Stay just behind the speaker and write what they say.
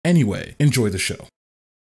Anyway, enjoy the show.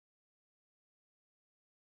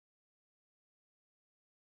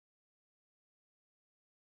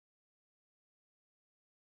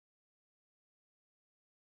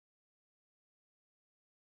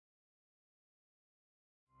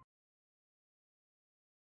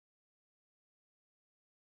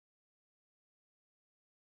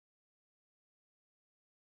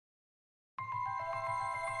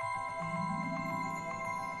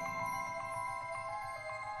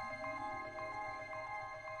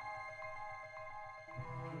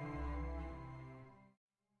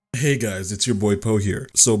 Hey guys, it's your boy Poe here.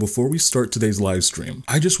 So before we start today's live stream,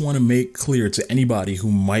 I just want to make clear to anybody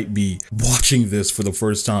who might be watching this for the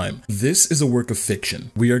first time, this is a work of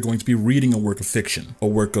fiction. We are going to be reading a work of fiction, a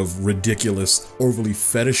work of ridiculous, overly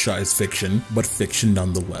fetishized fiction, but fiction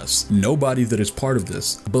nonetheless. Nobody that is part of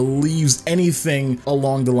this believes anything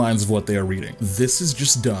along the lines of what they are reading. This is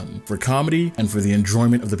just done for comedy and for the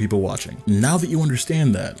enjoyment of the people watching. Now that you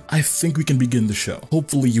understand that, I think we can begin the show.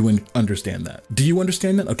 Hopefully you understand that. Do you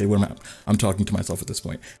understand that? Okay. I'm talking to myself at this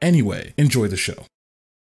point. Anyway, enjoy the show.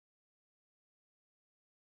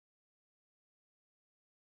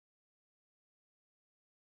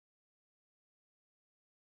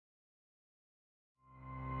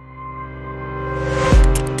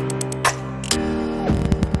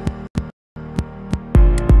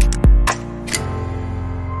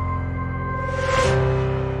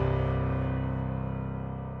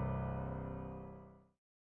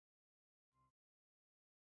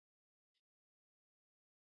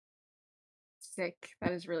 Sick.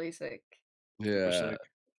 That is really sick. Yeah.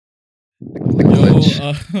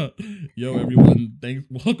 Yo, everyone.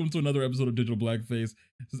 Welcome to another episode of Digital Blackface.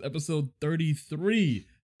 This is episode 33.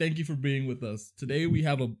 Thank you for being with us. Today we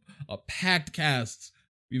have a packed cast.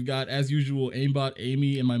 We've got, as usual, Aimbot,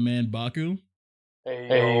 Amy, and my man Baku.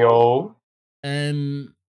 Hey yo.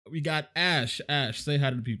 And we got Ash. Ash, say hi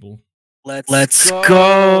to the people. Let's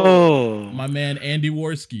go. My man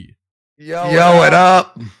AndyWarski. Yo, what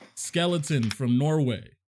up? Skeleton from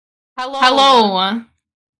Norway. Hello.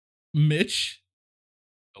 Mitch.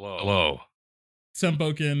 Hello.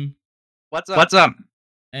 Tempokin. What's up?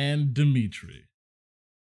 And Dimitri.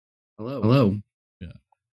 Hello. Yeah.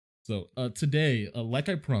 So today, like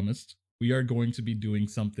I promised, we are going to be doing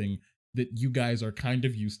something that you guys are kind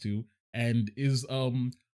of used to, and is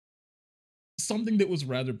something that was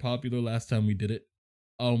rather popular last time we did it.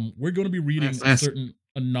 We're going to be reading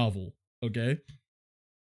a novel. Okay.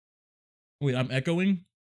 Wait, I'm echoing?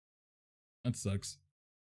 That sucks.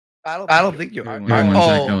 I don't think you are.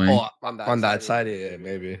 On that side, yeah,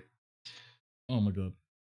 maybe. Oh my god.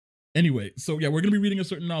 Anyway, so yeah, we're going to be reading a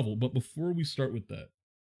certain novel, but before we start with that,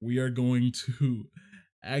 we are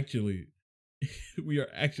actually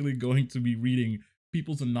going to be reading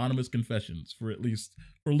people's anonymous confessions for a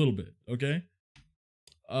little bit, okay?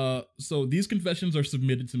 So these confessions are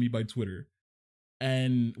submitted to me by Twitter,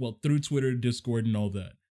 and well, through Twitter, Discord, and all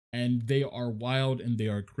that. And they are wild and they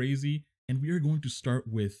are crazy. And we are going to start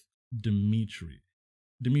with Dimitri.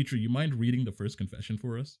 Dimitri, you mind reading the first confession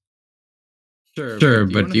for us? Sure,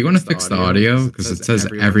 but do you want to fix the audio? Because it says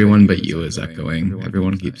everyone but you is echoing.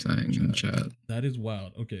 Everyone keeps saying in the chat. That is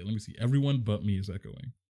wild. Okay, let me see. Everyone but me is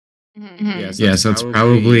echoing. Mm-hmm. Yeah, so it's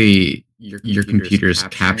probably your computer's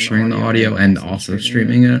capturing the audio and also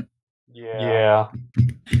streaming it. Yeah.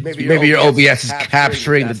 Maybe your OBS is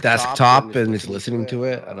capturing the desktop and is listening to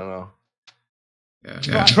it. I don't know.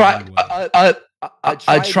 Yeah.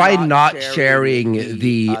 Try not sharing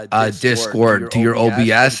the Discord to your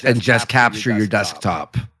OBS and just capture your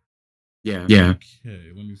desktop. Yeah.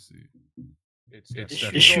 Okay, let me see.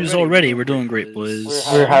 Issues already. We're doing great, boys.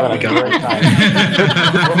 We're having a great time.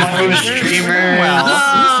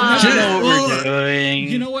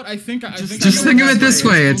 You know what? I think just think of it this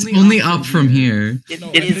way: it's only up from here.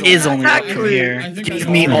 It is only up from here. Give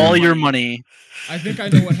me all your money. I think I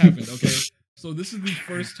know what happened. Okay, so this is the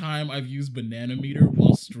first time I've used Banana Meter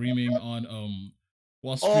while streaming on on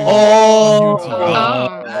YouTube.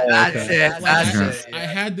 That's it. I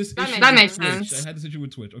had this issue. That makes sense. I had this issue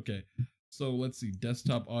with Twitch. Okay, so let's see.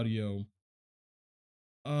 Desktop audio.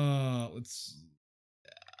 Let's.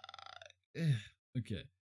 Okay.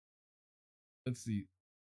 Let's see.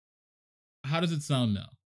 How does it sound now?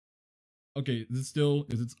 Okay,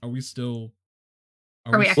 are we still?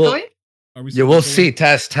 Are we echoing? Yeah, we'll see.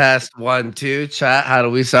 Test 1, 2. Chat, how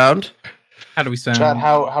do we sound? Chat,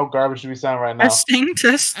 how garbage do we sound right now? Testing.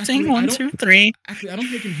 Actually, 1, 2, 3. Actually, I don't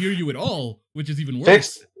think I can hear you at all, which is even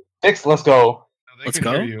worse. Fix. Let's go. Let's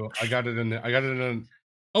go. I got it in.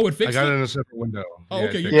 Oh, it fixed. I got it in a separate window. Oh,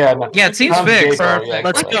 okay. Yeah, it seems fixed. Perfect.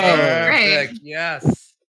 Let's go. Great. Yes.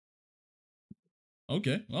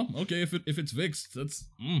 Okay. Well, okay. If it's fixed, that's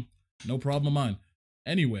no problem of mine.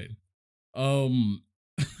 Anyway,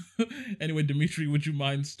 anyway, Dimitri, would you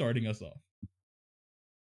mind starting us off?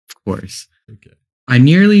 Of course. Okay. I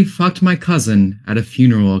nearly fucked my cousin at a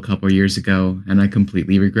funeral a couple years ago, and I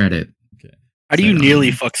completely regret it. Okay. How do you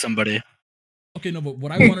nearly fuck somebody? Okay, no, but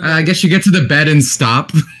what I want to know... I guess you get to the bed and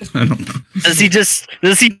stop. I don't know. Does he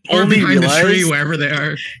only behind realize... the tree, wherever they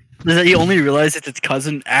are. Does he only realize it's his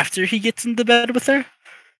cousin after he gets into bed with her?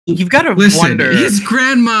 You've got to Listen, wonder. his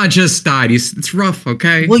grandma just died. It's rough,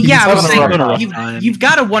 okay? Well, yeah, I was having a saying, you've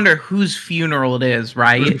got to wonder whose funeral it is,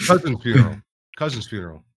 right? Cousin's funeral. Cousin's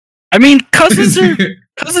funeral. I mean, cousins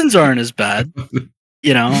aren't as bad.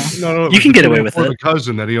 You know, No, you can get away with for it. the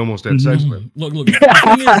cousin that he almost had sex with. Look. The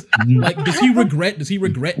thing is, like, does he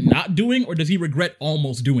regret not doing, or does he regret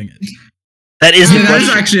almost doing it? That is the That is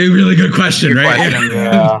question. actually a really good question, right?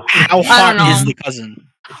 Yeah. How hot is the cousin?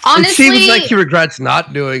 Honestly, It seems like he regrets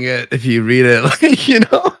not doing it if you read it, like, you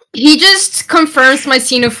know? he just confirms my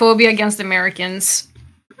xenophobia against Americans.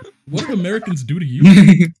 What did Americans do to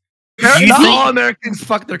you? Not all Americans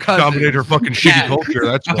fuck their cousins. Dominate her fucking shitty culture.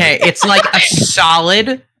 That's Okay, it's like a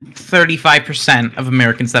solid 35% of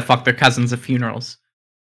Americans that fuck their cousins at funerals.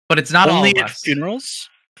 But it's not Only all of at us. funerals?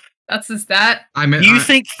 That's his stat. Do you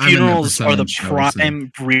think I'm in that funerals are the percentage, I would say.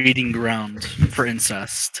 prime breeding ground for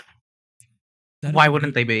incest? Why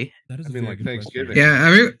wouldn't they be? That is I a mean, very like good question. Thanksgiving.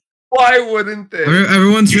 Yeah, Why wouldn't they?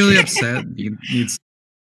 everyone's really upset.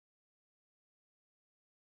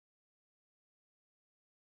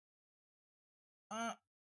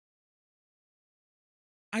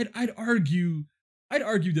 I'd argue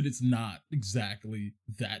that it's not exactly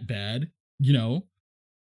that bad, you know?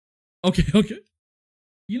 Okay.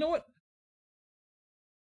 You know what?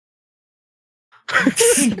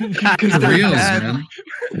 Reals, man.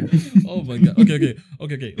 Oh my god. Okay.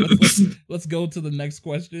 Let's go to the next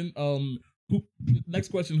question. Next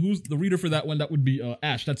question. Who's the reader for that one? That would be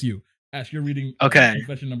Ash. That's you. Ash, you're reading. Okay.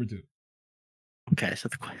 Confession number 2. Okay, so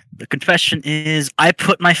the confession is I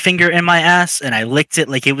put my finger in my ass and I licked it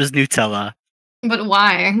like it was Nutella. But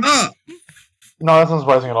why? No, that's not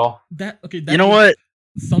surprising at all. You know what?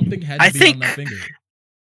 Something had to be on that finger.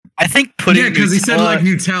 I think putting because he said like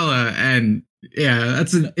Nutella, and yeah,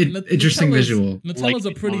 that's an interesting visual. Nutella's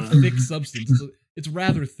a pretty thick substance. It's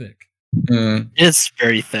rather thick. It's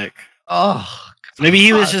very thick. Oh, maybe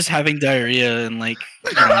he was just having diarrhea and like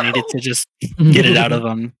needed to just get it out of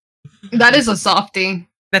him. That is a softie.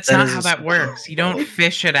 That's not how that works. You don't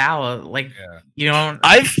fish it out. Like, you don't...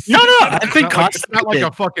 I've been constipated. It's not like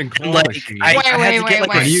a fucking claw machine. I had to get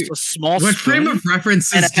like wait. a small What spoon. frame of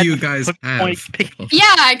references do you guys have?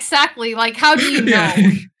 Yeah, exactly. Like, how do you know?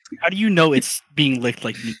 How do you know it's being licked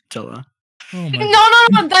like Nutella? Oh my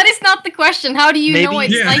No, that is not the question. How do you know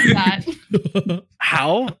it's like that?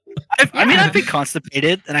 How? I mean, I've been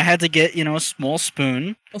constipated, and I had to get, a small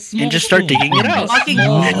spoon and just start digging it out.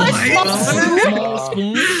 Small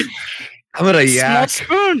spoon? I'm gonna yak. Small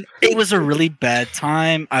spoon. It was a really bad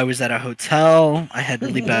time. I was at a hotel. I had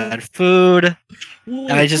really bad food.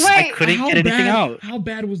 And I couldn't get anything out. How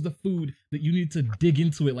bad was the food that you need to dig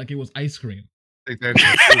into it like it was ice cream?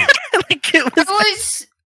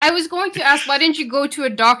 I was going to ask, why didn't you go to a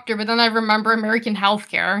doctor? But then I remember American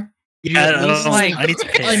healthcare. Yeah, I need to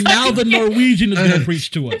pay. And now the Norwegian is going to preach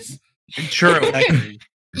to us. True.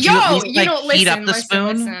 Yo, you like, don't heat listen. up the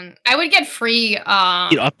spoon? I would get free. Heat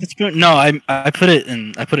up the spoon? No, I put it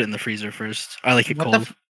in the freezer first. I like it cold.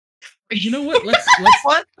 You know what? Let's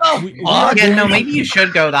What the fuck? Yeah, no, maybe you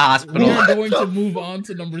should go to the hospital. We're going to move on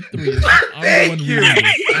to number 3. I'm the one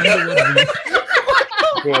reading this.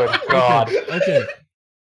 Good God. Okay.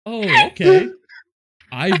 Oh, okay.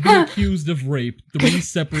 I've been accused of rape 3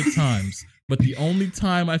 separate times, but the only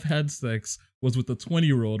time I've had sex was with a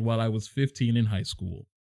 20-year-old while I was 15 in high school.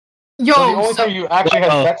 Yo, So the only time you actually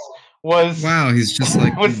had sex was he's just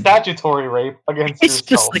like with statutory rape against It's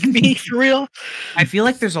yourself. just like me, for real. I feel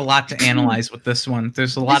like there's a lot to analyze with this one.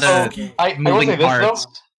 There's a lot of I will moving say this parts.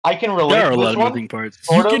 though. I can relate There are to a lot this of one. moving parts.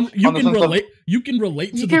 You Sort of, can on the sense of- relate. You can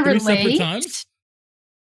relate to the 3 separate times.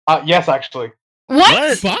 Yes, actually.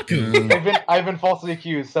 what? Fuck. I've been falsely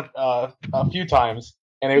accused a few times,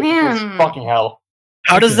 and it was Man. fucking hell.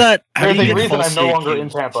 How does that? How There's do you a get reason I'm falsely no longer in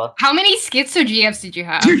accused? Tampa. How many schizo GFs did you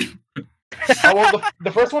have? Well,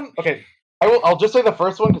 the first one, okay. I'll just say the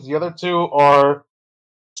first one because the other 2 are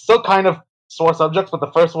still kind of sore subjects, but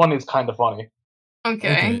the first one is kind of funny.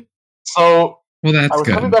 Okay. So well, that's I was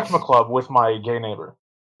good. coming back from a club with my gay neighbor.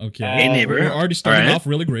 Okay. Hey, neighbor. We're already starting Alright. off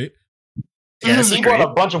really great. Yeah, this is He brought great.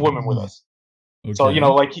 a bunch of women with us. Okay. So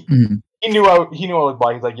like he knew I was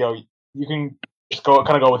bi. He's like, yo, you can just go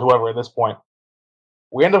with whoever at this point.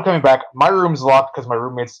 We end up coming back. My room's locked because my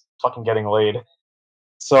roommate's fucking getting laid.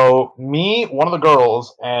 So me, one of the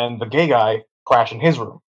girls, and the gay guy crash in his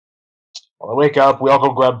room. Well, I wake up, we all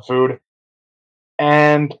go grab food,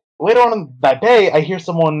 and later on in that day, I hear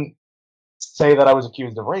someone say that I was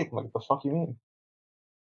accused of rape. I'm like, what the fuck you mean?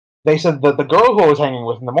 They said that the girl who I was hanging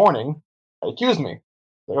with in the morning accused me.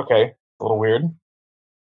 Like, okay, a little weird.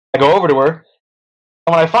 I go over to her,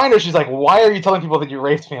 and when I find her, she's like, why are you telling people that you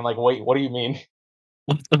raped me? I'm like, wait, what do you mean?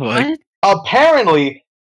 What the fuck? Apparently,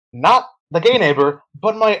 not the gay neighbor,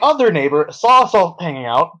 but my other neighbor saw us all hanging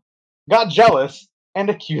out, got jealous, and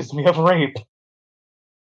accused me of rape.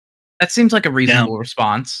 That seems like a reasonable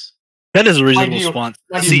response. That is a reasonable response.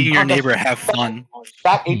 Seeing your neighbor have fun.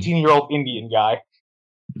 Fat 18-year-old Indian guy.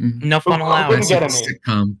 No fun allowed. Couldn't get at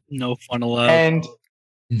me. No fun allowed. And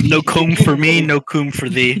no coom for me, no coom for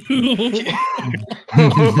thee.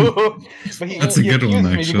 That's a good one,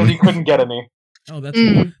 actually. Because he couldn't get at me. Oh,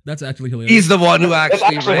 that's actually hilarious. He's the one who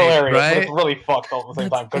actually raped, hilarious, right? But it's really fucked all at the same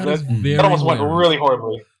time because that it almost went really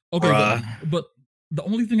horribly. Okay, but the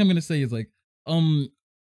only thing I'm gonna say is like,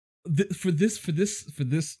 for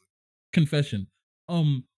this confession,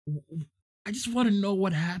 I just want to know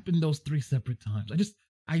what happened those 3 separate times.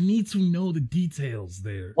 I need to know the details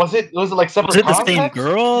there. Was it like separate? Was it the same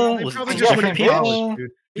girl? They Was probably it just different went to people? college,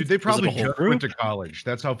 dude. Dude, they probably just went to college.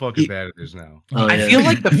 That's how fucking bad it is now. Oh, I yeah. feel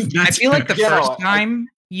like the first time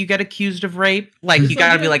you get accused of rape, like you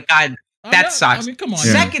gotta be like, God, that sucks. I mean, come on.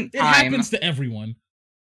 Second it time, happens to everyone.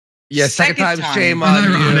 Yeah, second time, shame on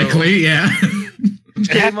Unironically, you. yeah.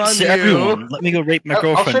 Shame on you. Everyone. Let me go rape my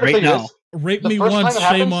girlfriend right now. Rape me once,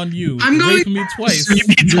 shame on you. I'm going Rape me twice.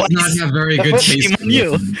 Does not have very good taste. Shame on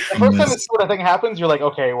you. The first time this sort of thing happens, you're like,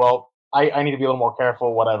 okay, well, I need to be a little more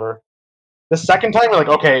careful, whatever. The second time, you're like,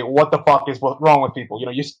 okay, what the fuck is wrong with people? You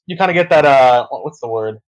know, you kind of get that, what's the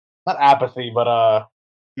word? Not apathy, but,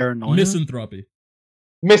 Paranoia? Misanthropy.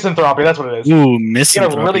 Misanthropy, that's what it is. Ooh, You get a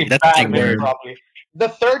misanthropy. really That's bad a word. misanthropy. The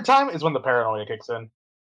third time is when the paranoia kicks in.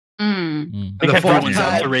 And the Because fourth Everyone's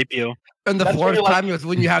out to time, rape you. and the That's when fourth you're like, time was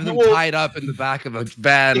when you have them you will- tied up in the back of a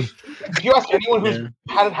van. If you ask anyone who's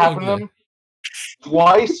had it happen to them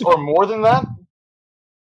twice or more than that,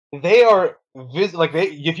 they are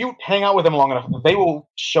if you hang out with them long enough, they will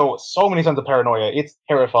show so many signs of paranoia. It's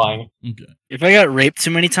terrifying. Okay. If I got raped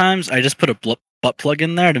too many times, I just put a butt plug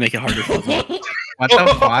in there to make it harder for them. what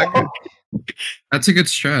the fuck? That's a good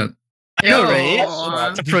strat. I know, right?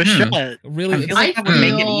 It's a pro shot. Really? I feel like that would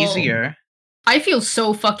make it easier. I feel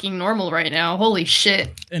so fucking normal right now. Holy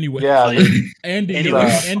shit. Anyway. Yeah. Andy,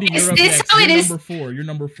 Anyway. Andy, Is you're up this next. how You're it is? number 4. You're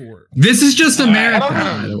number 4. This is just America,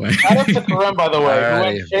 Alright. by the way. Shout out to Karem, by the way. Who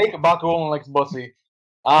Alrighty. went shake, Baku only likes pussy.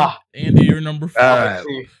 Ah, Andy, you're number 4. Alright.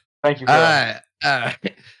 see. Thank you, Karem.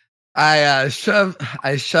 I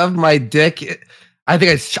shoved my dick. I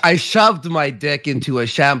think I shoved my dick into a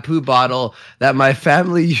shampoo bottle that my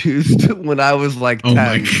family used when I was like 10. Oh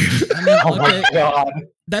my god. Oh my god.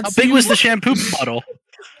 That's How big was the shampoo bottle?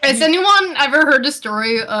 Has anyone ever heard the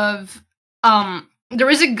story of there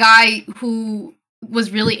was a guy who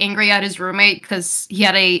was really angry at his roommate because he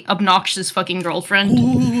had a obnoxious fucking girlfriend.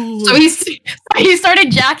 Ooh. So he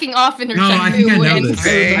started jacking off in her No, I think I know and,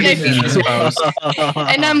 this.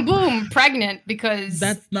 and then boom, pregnant because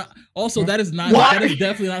That's not. Also, that is not. What? That is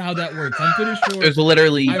definitely not how that works. I'm pretty sure. There's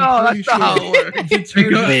literally I'm pretty that's not how it sure.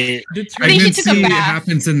 works. Wait, I think he Pregnancy took a bath.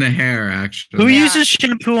 happens in the hair, actually. who Yeah. uses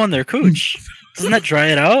shampoo on their cooch? Doesn't that dry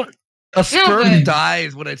it out? A sperm but-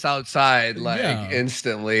 dies when it's outside, like Yeah.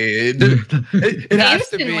 instantly. It has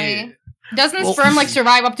to be. instantly. Doesn't Well- sperm like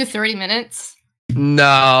survive up to 30 minutes?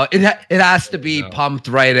 No, it has to be No. pumped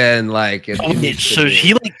right in, like. It needs to So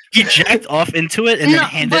be. he jacked off into it and No, then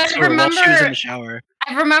handed it but to her while she was in remember- the shower.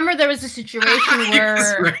 I remember there was a situation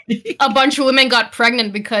where Right. a bunch of women got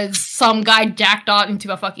pregnant because some guy jacked out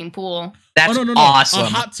into a fucking pool. that's Oh no! awesome. A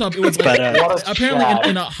hot tub. It was That's like, badass. What a apparently chat.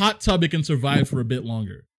 in a hot tub it can survive for a bit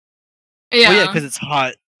longer. Yeah. Well, yeah, because it's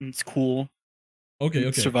hot and it's cool. Okay. It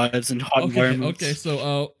Okay. survives in hot environments. Okay.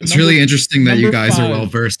 So It's really interesting that you number guys are 5. well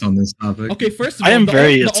versed on this topic. Okay, first of I all, am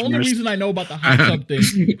very the only immersed. reason I know about the hot tub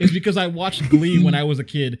thing is because I watched Glee when I was a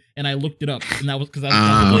kid, and I looked it up, and that was because that was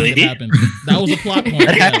the thing that Glee? happened. That was a plot point.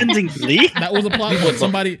 That yeah. happens in Glee? That was a plot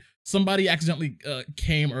point. Somebody accidentally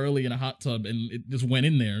came early in a hot tub, and it just went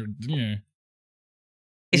in there. Yeah.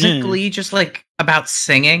 Isn't Mm. Glee just like about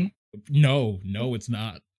singing? No, it's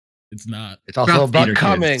not. It's not. It's also About about theater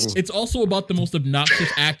coming. kids. It's also about the most obnoxious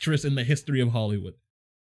actress in the history of Hollywood.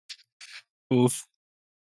 Oof.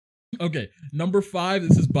 Okay, number 5.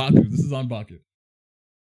 This is Baku. This is on Baku.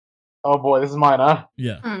 Oh boy, this is mine, huh?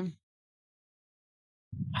 Yeah. Hmm.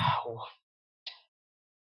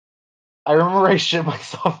 I remember I shit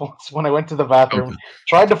myself once when I went to the bathroom,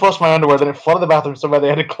 tried to flush my underwear, then it flooded the bathroom so bad they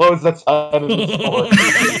had to close that side of the door.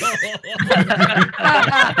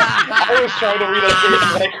 I was trying to read that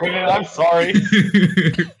but I couldn't. I'm sorry.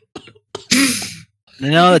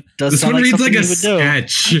 No, it does This sound one like reads something like a you would do.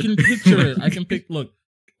 sketch. I can picture it. I can pick. Look,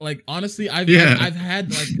 like honestly, I've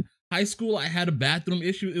had like high school. I had a bathroom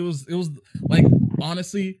issue. It was like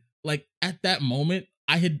honestly, like at that moment,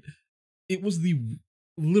 it was the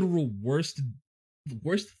literal worst 30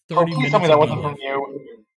 minutes. Tell me that wasn't from you.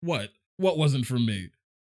 What wasn't from me?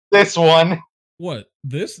 This one. What?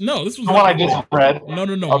 This? No, this was the one I just read. No.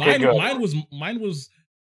 Okay, mine was.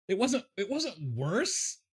 It wasn't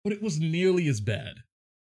worse, but it was nearly as bad.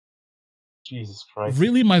 Jesus Christ!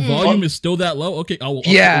 Really, my volume is still that low? Okay, I'll up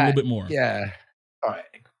it a little bit more. Yeah. All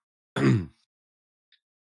right.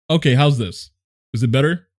 Okay, how's this? Is it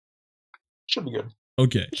better? Should be good.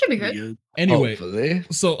 Okay. It should be good. Anyway, hopefully.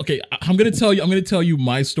 So okay, I'm gonna tell you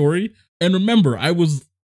my story. And remember, I was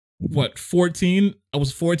 14? I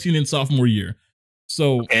was 14 in sophomore year.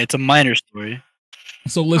 So okay, it's a minor story.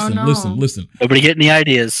 So listen. Nobody get any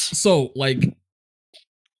ideas. So like,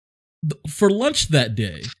 for lunch that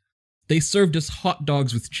day, they served us hot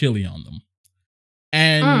dogs with chili on them,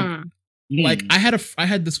 and like I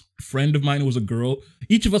had this friend of mine who was a girl.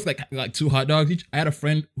 Each of us like 2 hot dogs each. I had a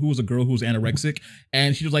friend who was a girl who was anorexic,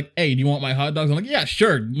 and she was like, "Hey, do you want my hot dogs?" I'm like, "Yeah,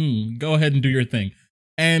 sure. Go ahead and do your thing."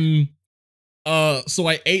 And so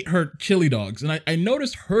I ate her chili dogs, and I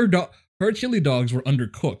noticed her chili dogs were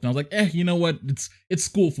undercooked. And I was like, you know what? It's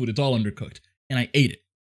school food. It's all undercooked. And I ate it.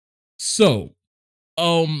 So,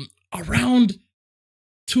 around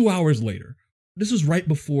 2 hours later, this was right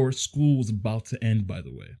before school was about to end, by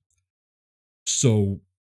the way. So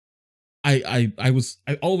I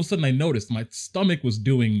all of a sudden I noticed my stomach was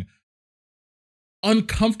doing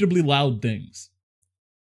uncomfortably loud things.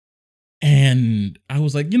 And I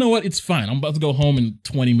was like, you know what? It's fine. I'm about to go home in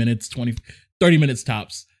 30 minutes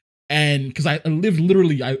tops. And because I lived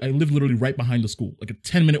literally right behind the school, like a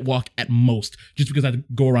 10-minute walk at most, just because I had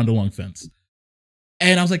to go around a long fence.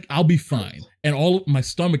 And I was like, I'll be fine. And all of my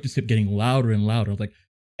stomach just kept getting louder and louder. I was like,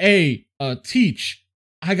 hey, teach,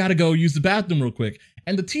 I gotta go use the bathroom real quick.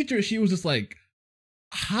 And the teacher, she was just like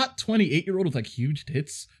hot 28-year-old with like huge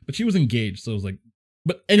tits, but she was engaged. So it was like,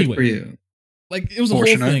 but anyway, for you. Like it was a whole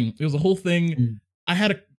thing. It was a whole thing. I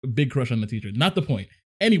had a big crush on the teacher. Not the point.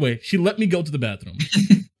 Anyway, she let me go to the bathroom,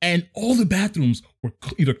 and all the bathrooms were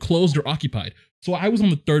either closed or occupied. So I was on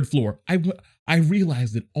the 3rd floor. I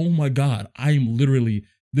realized that, oh my God, I am literally,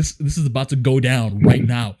 this is about to go down right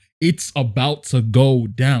now. It's about to go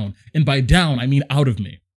down. And by down, I mean out of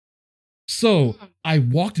me. So I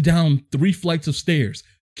walked down 3 flights of stairs,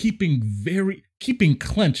 keeping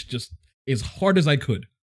clenched just as hard as I could.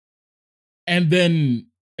 And then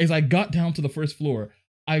as I got down to the 1st floor,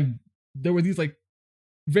 there were these like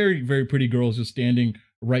very, very pretty girls just standing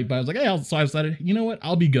right by. I was like, hey, so I decided, you know what?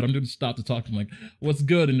 I'll be good. I'm going to stop to talk to them. Like, what's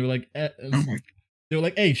good? And they're like, they were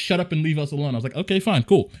like, hey, shut up and leave us alone. I was like, okay, fine,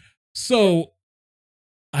 cool. So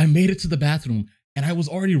I made it to the bathroom and I was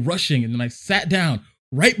already rushing. And then I sat down.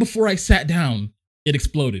 Right before I sat down, it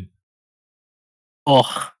exploded.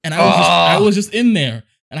 Oh, and I was just in there,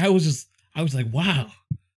 and I was like, wow.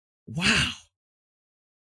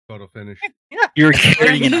 Photo finish. You were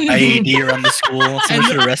carrying an IED around the school. Someone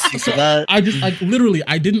should arrest you for that. I just like literally,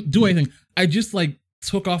 I didn't do anything. I just like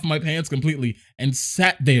took off my pants completely and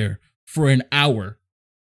sat there for an hour.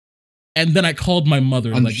 And then I called my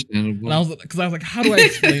mother. Understandable. And I was like, because I was like, how do I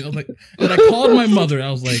explain? I was like, and I called my mother. And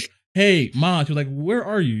I was like, hey, Ma. She was like, where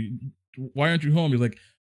are you? Why aren't you home? He was like,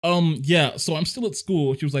 yeah. So I'm still at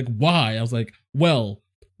school. She was like, why? I was like, well,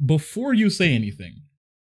 before you say anything,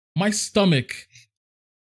 my stomach.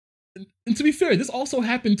 And to be fair, this also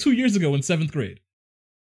happened 2 years ago in 7th grade.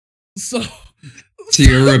 So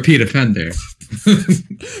you're a repeat offender.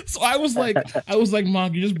 So I was like,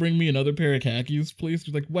 Mom, you just bring me another pair of khakis, please?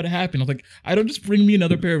 She's like, what happened? I was like, I don't just bring me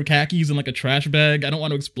another pair of khakis in like a trash bag. I don't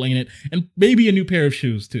want to explain it. And maybe a new pair of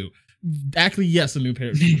shoes too. Actually, yes, a new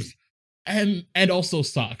pair of shoes. And also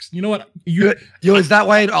socks. You know what? Yo, is that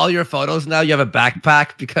why in all your photos now you have a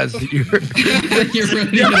backpack? Because you're running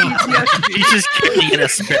He's just carrying a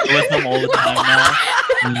spit with him all the time now.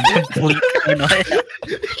 Complete paranoia.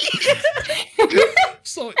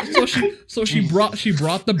 So she brought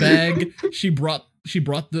the bag, she brought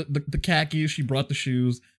the khakis, she brought the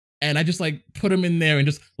shoes, and I just like put them in there and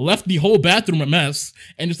just left the whole bathroom a mess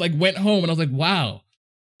and just like went home, and I was like, wow.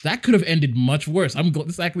 That could have ended much worse.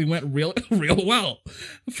 This actually went real well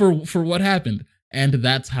for what happened. And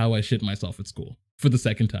that's how I shit myself at school for the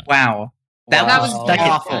 2nd time. Wow. That was second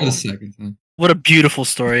awful. For the 2nd time. What a beautiful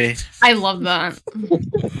story. I love that.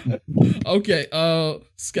 Okay,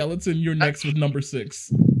 Skeleton, you're next with number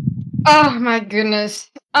 6. Oh my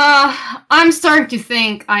goodness. I'm starting to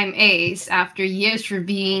think I'm ace after years for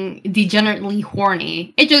being degenerately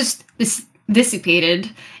horny. It just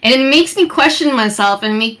dissipated, and it makes me question myself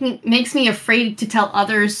and makes me afraid to tell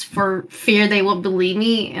others for fear they will believe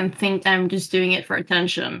me and think I'm just doing it for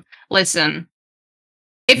attention. Listen,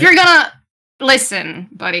 if you're gonna listen,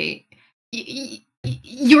 buddy,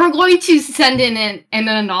 you're going to send in an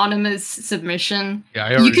anonymous submission.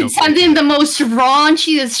 Yeah, you could send in the most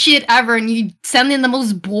raunchiest shit ever, and you send in the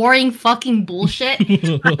most boring fucking bullshit.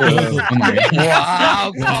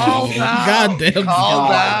 Wow, call down. God damn. Call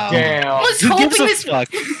down. Damn. I was Who gives hoping a this, fuck?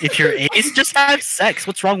 If you're ace, just have sex.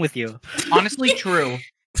 What's wrong with you? Honestly, true.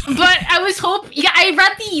 but I was hoping. Yeah, I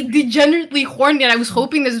read the degenerately horny, and I was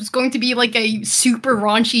hoping this was going to be like a super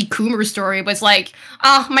raunchy Coomer story. But it's like,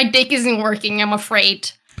 my dick isn't working. I'm afraid.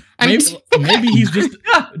 Maybe he's just.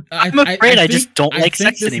 I'm afraid I just don't like think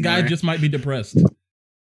sex this anymore. guy just might be depressed.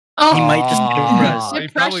 Oh, He might just be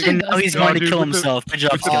depressed. Probably- Depression. Now he's going to kill himself. Good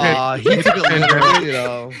job, Skeleton. He took it literal, you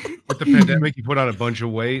know. With the pandemic, you put on a bunch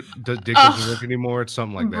of weight. Dick doesn't work anymore. It's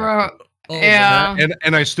something like that. Bro. Oh, Yeah.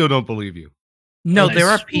 And I still don't believe you. No, Nice.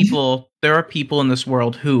 there are people in this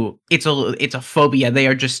world who it's a phobia. They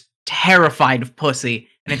are just terrified of pussy,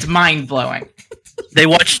 and it's mind blowing. They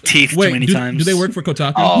watch Teeth too many times. Do they work for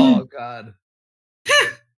Kotaku? Oh god.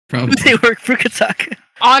 Probably. They work for Kotaku.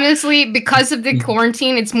 Honestly, because of the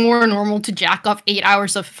quarantine, it's more normal to jack off 8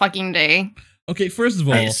 hours of fucking day. Okay, first of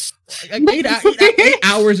all, Nice. like 8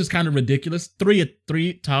 hours is kind of ridiculous.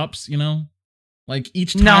 Three tops, you know, like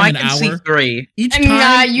each time No, I an can hour. see 3. Each And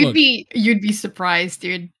time, you'd look, be surprised,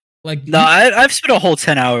 dude. like No, I've spent a whole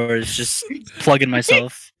 10 hours just plugging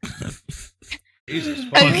myself. Jesus.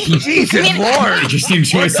 And- Jesus Lord. Interesting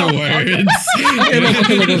choice of words. Okay,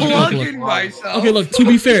 look. Plugging myself. Okay, look. To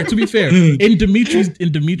be fair, in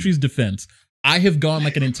Dimitri's defense, I have gone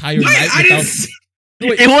like an entire night I without. didn't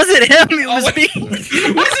Wait, It wasn't him, it was me.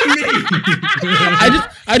 It wasn't me.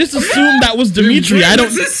 I just assumed that was Dimitri. I don't.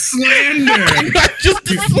 This is slander. I just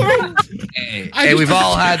assumed. Hey, we've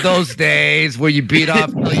all had those days where you beat off,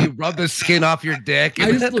 you rub the skin off your dick.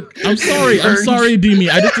 I'm sorry, Dimi.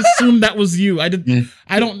 I just assumed that was you. I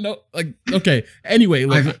don't know. Like, okay. Anyway,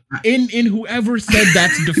 like in whoever said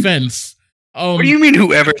that's defense. What do you mean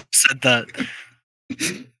whoever said that?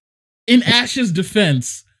 In Ash's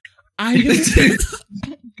defense,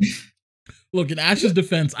 look, in Ash's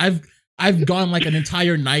defense, I've gone like an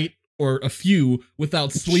entire night or a few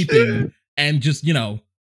without sleeping and just, till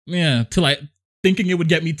I thinking it would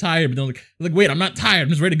get me tired, but then like wait, I'm not tired, I'm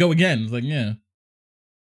just ready to go again. It's like, yeah.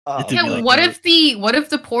 Yeah, like what that. if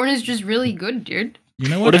the porn is just really good, dude? You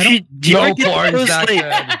know what? What if you No get porn's those that late?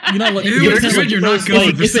 good. You know what? You just said you're not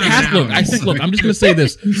good for If it has, 7 look, I think, hours. I'm just gonna say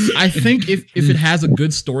this. I think if it has a good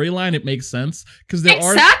storyline, it makes sense because there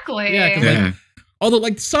are, Exactly. yeah, 'cause, Yeah. like, although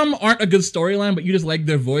like some aren't a good storyline, but you just like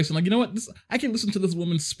their voice and like, you know what? I can listen to this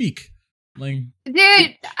woman speak. Like, Dude,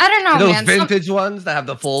 I don't know, Those man. vintage ones that have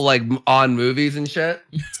the full like on movies and shit.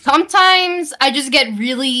 Sometimes I just get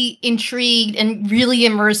really intrigued and really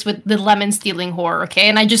immersed with the lemon stealing horror, okay?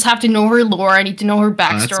 And I just have to know her lore, I need to know her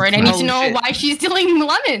that's backstory, and I need to Oh, know shit. why she's stealing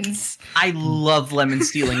lemons. I love lemon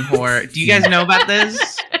stealing horror. Do you guys know about this?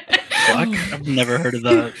 Fuck, I've never heard of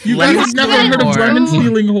that. you Lemon guys have never stealing heard of horror. lemon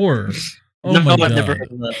stealing horror? Oh No, my I've god! never heard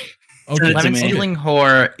of that. Okay, Lemon okay. stealing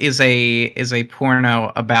horror is a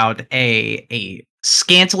porno about a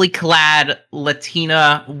scantily clad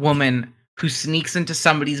Latina woman who sneaks into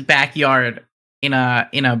somebody's backyard in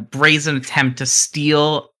a brazen attempt to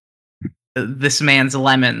steal this man's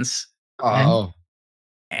lemons. Oh.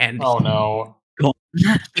 And Oh no.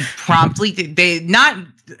 he promptly they not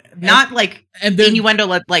like and they're, innuendo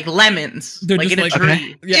like lemons, they're like just in a like,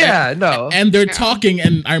 tree. Yeah, no. and they're Yeah. talking,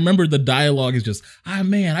 and I remember the dialogue is just,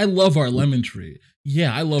 man, I love our lemon tree.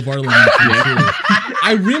 Yeah, I love our lemon tree too.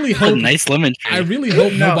 I really A hope nice lemon tree. I really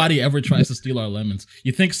hope nobody ever tries to steal our lemons.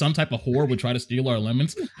 You think some type of whore would try to steal our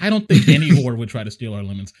lemons? I don't think any whore would try to steal our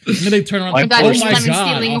lemons. And then they turn around Why like, not oh just my lemon god,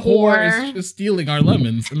 stealing a whore whore? is stealing our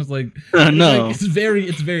lemons. And it's like, No. it's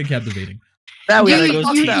very captivating. That we You- gotta go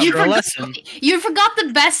goes see to that. you. forgot, lesson. you forgot the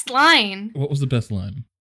best line. What was the best line?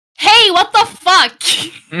 Hey, what the fuck?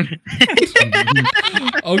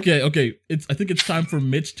 Okay. I think it's time for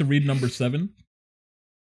Mitch to read number 7.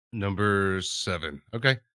 Number 7.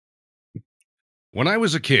 Okay. When I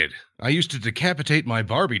was a kid, I used to decapitate my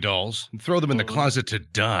Barbie dolls and throw them in the closet to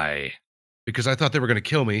die because I thought they were going to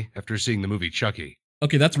kill me after seeing the movie Chucky.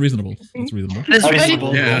 Okay, that's reasonable. That's reasonable. That's Okay.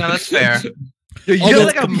 reasonable. Yeah. No, that's fair. You're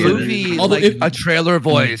like a movie, like a trailer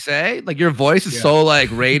voice, eh? Like your voice is so like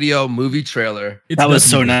radio movie trailer. That was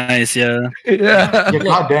so nice, yeah. Yeah.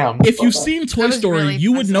 Goddamn. If you've seen Toy Story, really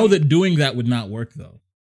you would know that doing that would not work, though.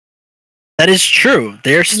 That is true.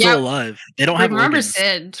 They're still alive. They don't have Remember organs.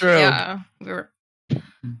 Sid? True. Yeah.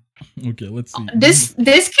 Okay, let's see. This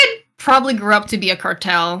kid probably grew up to be a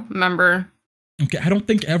cartel member. Okay, I don't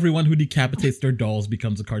think everyone who decapitates their dolls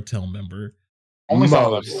becomes a cartel member. Only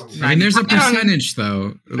some of them. I mean, there's a percentage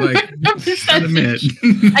though. Like, admit.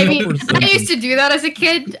 I mean, I used to do that as a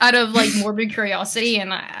kid out of like morbid curiosity,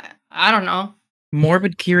 and I don't know.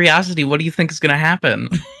 Morbid curiosity. What do you think is gonna happen?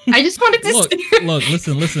 I just wanted to listen.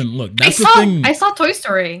 Look, that's the thing. I saw Toy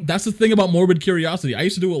Story. That's the thing about morbid curiosity. I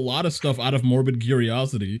used to do a lot of stuff out of morbid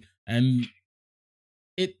curiosity, and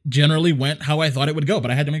it generally went how I thought it would go,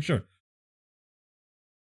 but I had to make sure.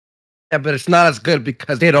 Yeah, but it's not as good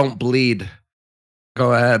because they don't bleed.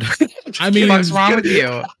 Go ahead. I mean, what's wrong with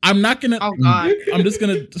you? I'm not gonna. Oh God. I'm just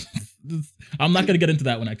gonna. I'm not gonna get into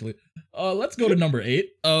that one actually. Let's go to number 8.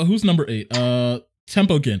 Who's number 8?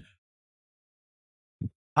 Tempokin.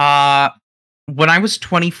 When I was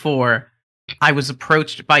 24, I was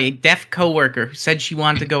approached by a deaf coworker who said she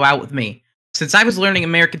wanted to go out with me. Since I was learning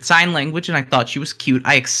American Sign Language and I thought she was cute,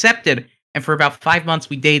 I accepted, and for about 5 months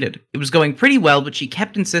we dated. It was going pretty well, but she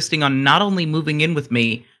kept insisting on not only moving in with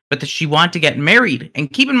me, but that she wanted to get married.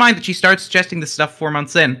 And keep in mind that she started suggesting this stuff 4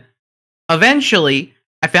 months in. Eventually,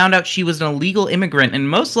 I found out she was an illegal immigrant, and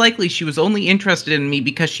most likely she was only interested in me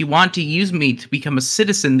because she wanted to use me to become a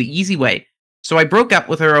citizen the easy way. So I broke up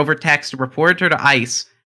with her over text and reported her to ICE.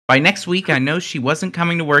 By next week, I know she wasn't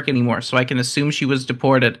coming to work anymore, so I can assume she was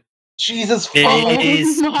deported. Jesus Oh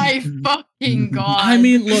fucking my fucking God. I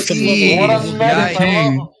mean, look. What a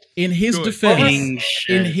madman. In his defense,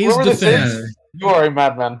 You are a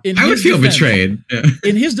madman. I would feel betrayed. Yeah.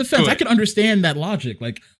 In his defense, I can understand that logic.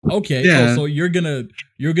 Like, okay, so you're gonna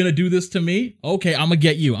do this to me? Okay, I'm gonna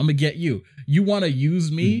get you. You want to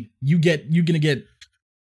use me? You're gonna get.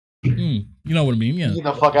 You know what I mean? Yeah. Get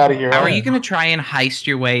the fuck out of here. How are you going to try and heist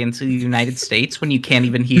your way into the United States when you can't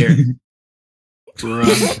even hear? Oh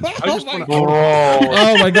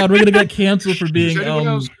my God, we're gonna get canceled for being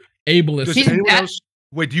ableist.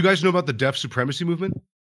 Wait, do you guys know about the deaf supremacy movement?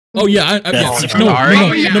 Oh yeah, no.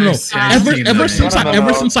 Ever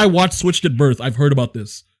since I watched Switched at Birth, I've heard about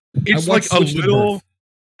this. It's like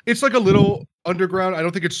a little underground. I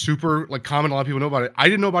don't think it's super like common. A lot of people know about it. I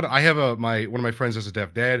didn't know about it. I have one of my friends has a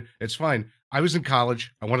deaf dad. It's fine. I was in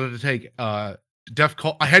college. I wanted to take I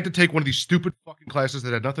had to take one of these stupid fucking classes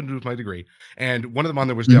that had nothing to do with my degree. And one of them on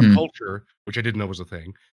there was deaf culture, which I didn't know was a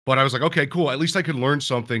thing. But I was like, okay, cool. At least I could learn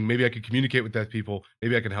something. Maybe I could communicate with deaf people.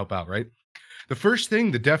 Maybe I could help out, right? The first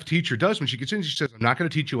thing the deaf teacher does when she gets in, she says, I'm not going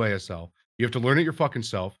to teach you ASL. You have to learn it your fucking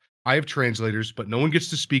self. I have translators, but no one gets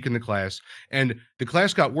to speak in the class. And the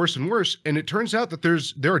class got worse and worse. And it turns out that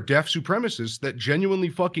there are deaf supremacists that genuinely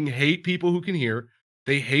fucking hate people who can hear.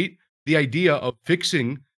 They hate the idea of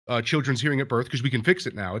fixing children's hearing at birth because we can fix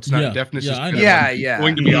it now. It's not deafness is going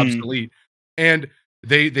to be obsolete. And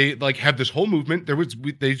they like have this whole movement.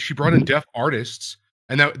 She brought in deaf artists,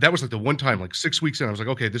 and that was like the one time, like 6 weeks in, I was like,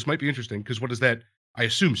 okay, this might be interesting because what does that I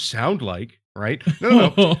assume sound like, right? No.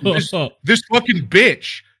 This fucking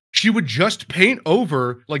bitch, she would just paint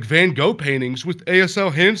over like Van Gogh paintings with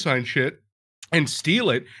ASL hand sign shit and steal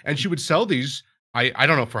it, and she would sell these. I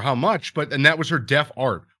don't know for how much, and that was her deaf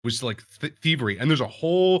art, was like thievery. And there's a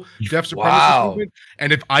whole deaf supremacy movement.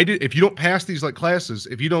 And if you don't pass these like classes,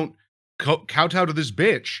 if you don't kowtow to this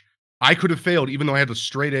bitch, I could have failed, even though I had the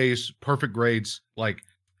straight A's, perfect grades. Like,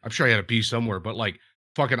 I'm sure I had a B somewhere, but like,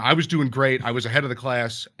 fucking, I was doing great. I was ahead of the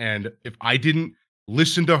class. And if I didn't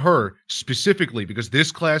listen to her specifically, because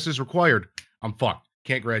this class is required, I'm fucked.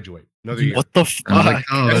 Can't graduate. Another year. What the fuck? That's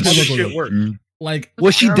how this shit works. Like,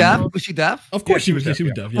 was she deaf? Was she deaf? Of course she was deaf.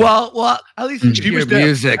 Yeah. Well, at least she was deaf.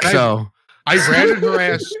 Music. So I ratted her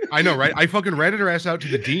ass. I know, right? I fucking ratted her ass out to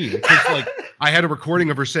the dean because, like, I had a recording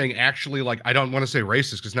of her saying, actually, like, I don't want to say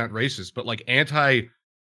racist because it's not racist, but like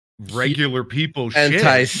anti-regular people,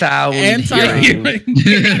 anti-sound,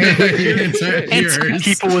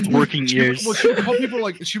 people with working ears. Well, she would call people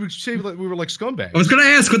like she would say that we were like scumbags. I was gonna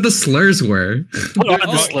ask what the slurs were. What are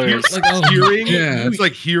the slurs? Like hearing. Yeah, it's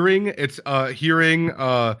like hearing. It's hearing.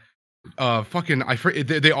 Fucking.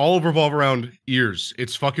 They all revolve around ears.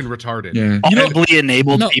 It's fucking retarded. Yeah, audibly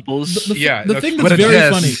enabled peoples. The thing that's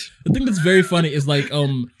very funny. The thing that's very funny is like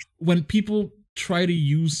when people try to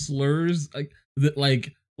use slurs like that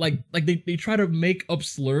they try to make up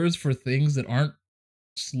slurs for things that aren't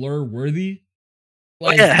slur worthy.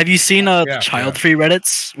 Like, have you seen child free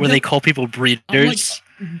Reddits where they call people breeders?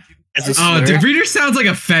 as a Oh, slur. debrider sounds like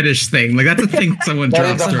a fetish thing. Like that's a thing someone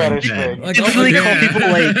That drops is a during fetish bed. thing. Like, Typically call yeah. people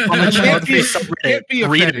like on the Like, child can't face be- can't be a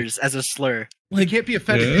readers as a slur. Like, it can't be a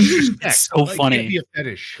fetish. Yeah. It's just It's sex. so Like, funny. It can't be a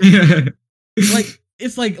fetish. Like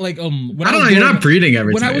it's like when I don't was know. You're growing not up- breeding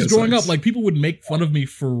every when time. I was it growing sucks. up, like people would make fun of me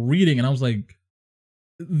for reading, and I was like,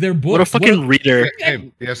 "They're books." What a fucking reader.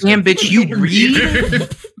 Same. Yes. Damn, bitch, you read?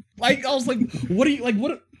 Like I was like, "What are you like?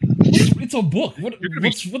 It's a book. What? You're gonna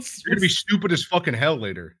be- What's You're gonna be stupid as fucking hell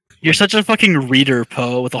later. You're such a fucking reader,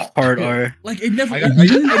 Poe, with a hard R. like? It never. I It, got-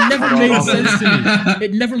 it never Hold on, made hold on. sense to me.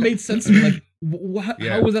 It never made sense to me. Like,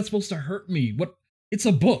 Yeah. how was that supposed to hurt me? What? It's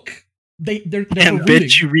a book. They're Damn, for reading.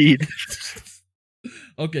 bitch, you read.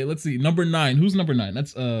 Okay, let's see. Number 9. Who's number 9?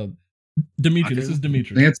 That's Dimitri. This is I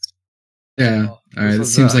Dimitri. think it's yeah. All right, This this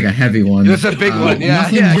was, seems like a heavy one. It's a big one. Yeah,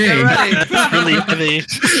 nothing yeah. big. Get ready. It's really heavy.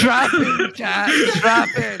 Strap in, chat. Strap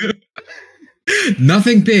in.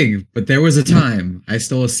 Nothing big, but there was a time I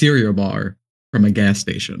stole a cereal bar from a gas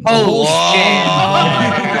station. Oh,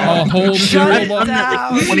 A whole Shut cereal it bar.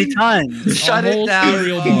 down. 20 times. Shut A it whole down.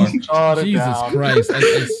 cereal bar. Shut it Jesus down. Christ! I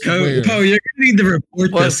swear. Poe, you're gonna need to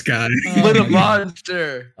report What? this guy. What Oh a my God.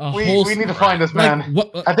 monster. A We whole need to find this man.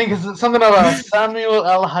 like what? I think it's something of a Samuel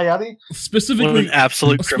Al Hayati. What an Specifically,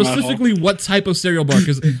 absolute criminal. specifically, what type of cereal bar?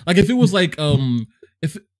 Because like, if it was like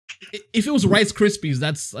if it was Rice Krispies,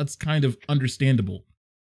 that's kind of understandable.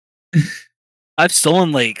 I've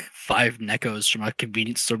stolen like 5 Neckos from a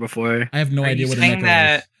convenience store before. I have no Are idea you what a saying Necco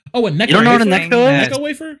that- is. Oh, a Necco. You don't know what a wafer? Necco is? Necco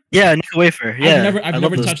wafer? Yeah, Necco wafer. Yeah, I've I love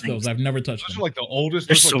never those touched things. those. I've never touched Those them. are like the oldest.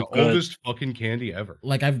 They're Those are so like the good. oldest fucking candy ever.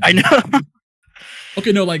 Like I've I know.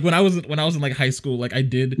 Okay, no, like when I was in like high school, like I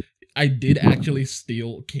did actually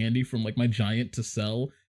steal candy from like my giant to sell,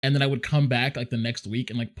 and then I would come back like the next week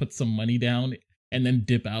and like put some money down and then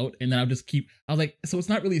dip out, and then I'll just keep. I was like, so it's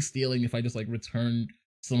not really stealing if I just like return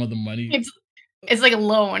some of the money. It's like a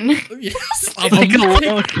loan. Yes, Like a loan. I'm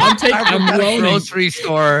I worked I'm at a loaning. grocery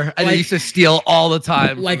store and I Like- used to steal all the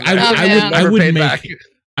time. Like from I there. would, I yeah. would, I Never would paid make, back.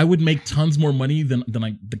 I would make tons more money than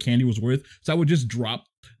like the candy was worth. So I would just drop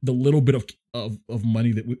the little bit of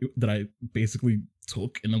money that I basically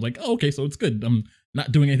took, and I'm like, oh, okay, so it's good. I'm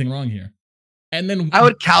not doing anything wrong here. And then I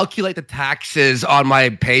would calculate the taxes on my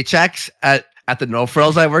paychecks at the no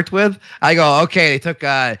frills I worked with. I go, okay, they took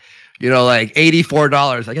like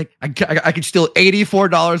 $84. Like I could steal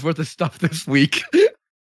 $84 worth of stuff this week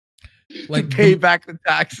like to pay back the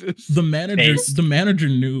taxes. the manager. Nice. The manager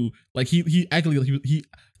knew. Like he actually he.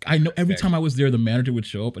 I know every Okay. time I was there, the manager would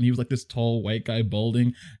show up, and he was like this tall white guy,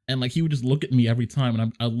 balding, and like he would just look at me every time,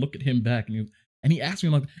 and I'd look at him back, and he asked me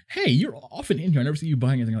like, "Hey, you're often in here. I never see you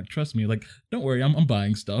buying anything. Like, trust me. Like, don't worry, I'm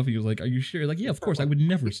buying stuff." He was like, "Are you sure?" Like, yeah, of course. I would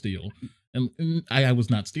never steal, and I was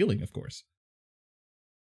not stealing, of course.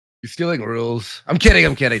 You're stealing rules. I'm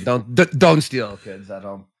kidding. Don't steal, kids at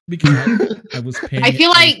home. Because I was paying. I feel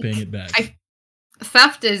was like paying it back.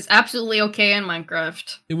 Theft is absolutely okay in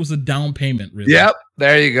Minecraft. It was a down payment, really. Yep,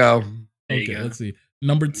 there you go. There you Okay, go. let's see.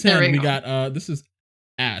 Number There 10, we we go. got this is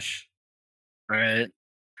Ash. Right.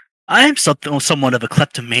 I am somewhat of a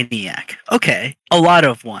kleptomaniac. Okay, a lot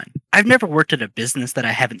of one. I've never worked at a business that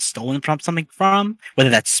I haven't stolen something from, whether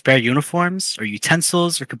that's spare uniforms or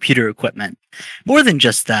utensils or computer equipment. More than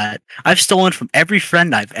just that, I've stolen from every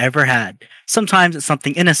friend I've ever had. Sometimes it's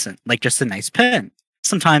something innocent, like just a nice pen.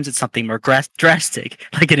 Sometimes it's something more drastic,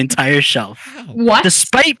 like an entire shelf. How? What?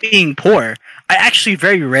 Despite being poor, I actually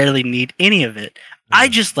very rarely need any of it. I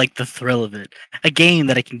just like the thrill of it, a game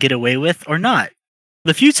that I can get away with or not.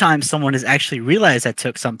 The few times someone has actually realized I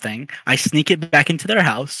took something, I sneak it back into their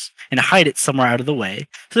house and hide it somewhere out of the way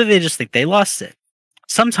so that they just think they lost it.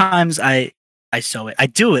 Sometimes I sew it. I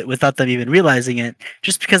do it without them even realizing it,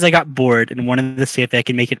 just because I got bored and wanted to see if I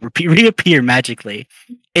can make it reappear magically.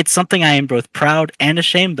 It's something I am both proud and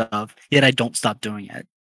ashamed of, yet I don't stop doing it.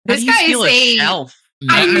 How This do you guy steal is a a- shelf?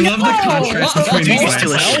 I I love the know. contrast between You these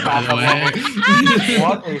steal a guys, shit. by the way.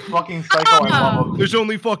 What a fucking psycho! I love him. There's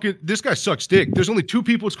only fucking this guy sucks dick. There's only 2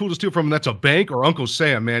 people it's cool to steal from, and that's a bank or Uncle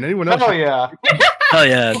Sam, man. Anyone else? Oh yeah. Oh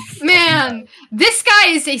yeah. Man, this guy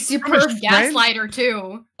is a superb his friend? gaslighter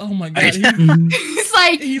too. Oh my god. It's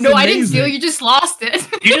like, He's no, I didn't steal. amazing. You just lost it.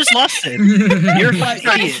 You just lost it. You're a fucking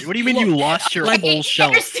idiot. What do you mean you lost your whole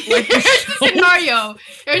shelf? Here's the scenario.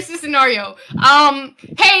 Here's the scenario.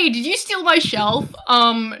 Hey, did you steal my shelf?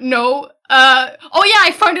 No. Oh yeah,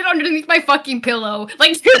 I found it underneath my fucking pillow.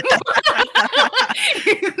 Like,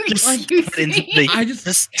 Just you put it into see? the- I just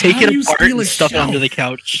Just take how it do you apart steal and a stuff it shelf? under the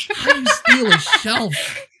couch. How do you steal a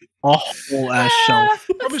shelf? A whole ass shelf.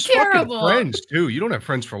 From That's his fucking terrible. friends, too. You don't have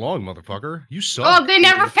friends for long, motherfucker. You suck. Oh, they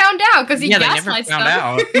never found out because he Yeah, they never gaslights found them.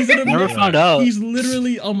 out. He's Never found out. He's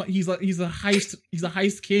literally he's a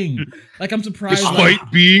heist king. Like I'm surprised.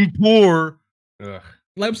 Despite being poor. Ugh.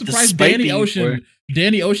 Like I'm surprised Despite Danny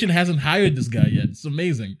being Ocean hasn't hired this guy yet. It's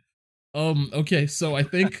amazing. Okay, so I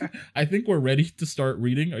think we're ready to start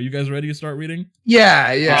reading. Are you guys ready to start reading?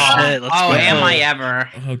 Yeah, yeah. Shit, let's go. Am I ever?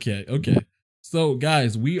 Okay. So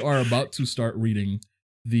guys, we are about to start reading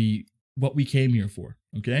what we came here for,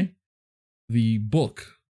 okay? The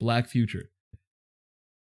book Black Future.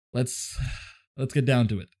 Let's get down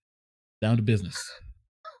to it. Down to business.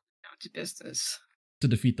 Down to business. To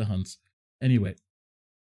defeat the Hunts. Anyway.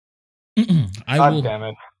 God damn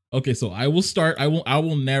it. Okay, so I will start. I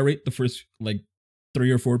will narrate the first like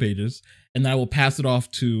 3 or 4 pages, and then I will pass it off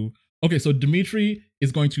to. Okay, so Dimitri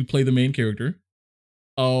is going to play the main character.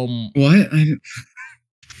 What?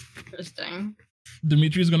 Interesting.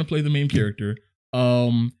 Dimitri is going to play the main character.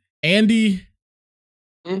 Andy.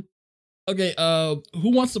 Okay.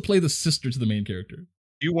 Who wants to play the sister to the main character?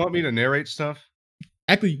 Do you want me to narrate stuff?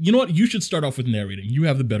 Actually, you know what? You should start off with narrating. You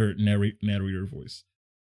have the better narrator voice.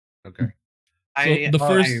 Okay.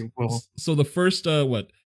 So the first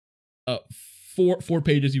 4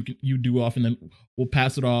 pages you do off, and then we'll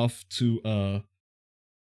pass it off to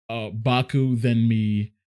Baku, then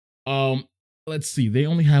me. Let's see. They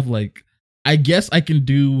only have like, I guess I can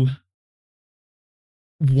do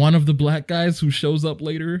one of the black guys who shows up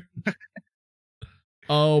later.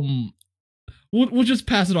 We'll just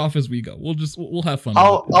pass it off as we go. We'll have fun.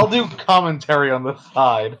 I'll do commentary on the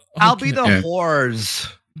side. I'll be the Okay. whores.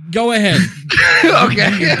 Go ahead.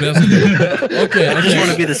 Okay. Okay. I just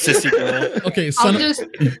want to be the sissy girl. Okay.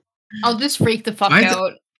 I'll just freak the fuck I d-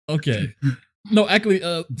 out. Okay. No, actually,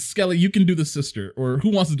 Skelly, you can do the sister. Or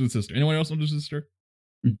who wants to do the sister? Anyone else want to do the sister?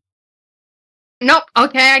 Nope.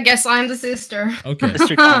 Okay, I guess I'm the sister. Okay.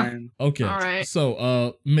 Mr. Time. Okay. All right.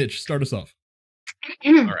 So, Mitch, start us off.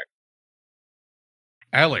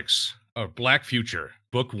 Alex of Black Future,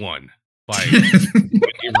 Book 1 by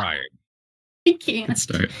Whitney Ryan. I can't. Good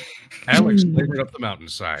start. Alex labored up the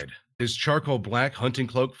mountainside. His charcoal black hunting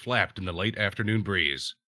cloak flapped in the late afternoon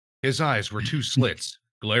breeze. His eyes were 2 slits,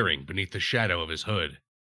 glaring beneath the shadow of his hood.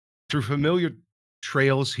 Through familiar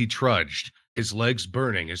trails he trudged, his legs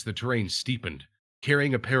burning as the terrain steepened,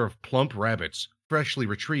 carrying a pair of plump rabbits freshly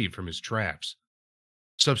retrieved from his traps.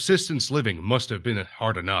 Subsistence living must have been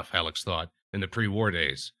hard enough, Alex thought, in the pre-war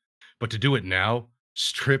days. But to do it now,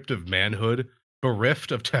 stripped of manhood,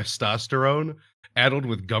 bereft of testosterone, addled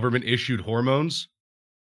with government-issued hormones,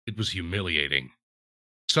 it was humiliating.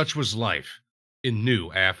 Such was life in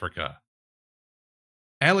New Africa.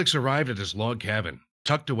 Alex arrived at his log cabin,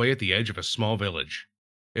 tucked away at the edge of a small village.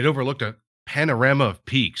 It overlooked a panorama of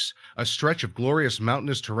peaks, a stretch of glorious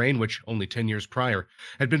mountainous terrain which, only 10 years prior,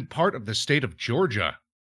 had been part of the state of Georgia.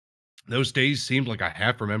 Those days seemed like a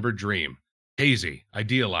half-remembered dream, hazy,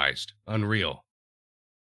 idealized, unreal.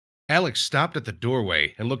 Alex stopped at the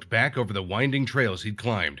doorway and looked back over the winding trails he'd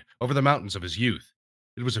climbed, over the mountains of his youth.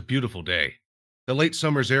 It was a beautiful day. The late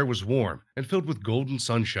summer's air was warm and filled with golden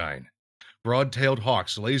sunshine. Broad-tailed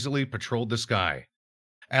hawks lazily patrolled the sky.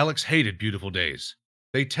 Alex hated beautiful days.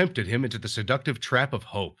 They tempted him into the seductive trap of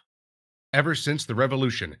hope. Ever since the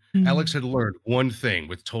revolution, Alex had learned one thing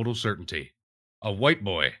with total certainty. A white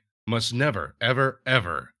boy must never, ever,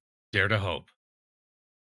 ever dare to hope.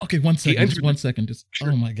 Okay, 1 second. Just 1 second.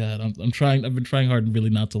 Sure. Oh my god, I'm trying. I've been trying hard and really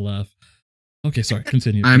not to laugh. Okay, sorry.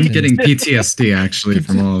 Continue. I'm continue. getting PTSD actually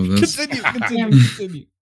from all of this. Continue.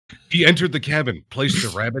 He entered the cabin, placed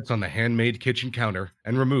the rabbits on the handmade kitchen counter,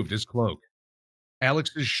 and removed his cloak.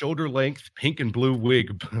 Alex's shoulder-length pink and blue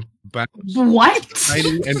wig bounced What?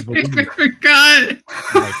 tiny and I forgot.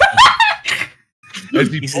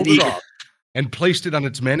 as he pulled it off and placed it on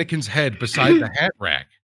its mannequin's head beside the hat rack.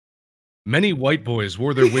 Many white boys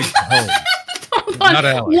wore their wigs to home. Not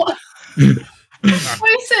Alex. What?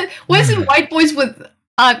 Why is it white boys with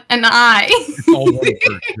an eye? All one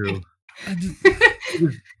word, too.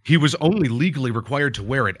 He was only legally required to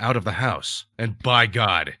wear it out of the house, and by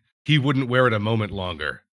God, he wouldn't wear it a moment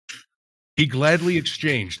longer. He gladly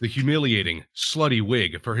exchanged the humiliating, slutty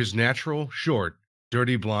wig for his natural, short,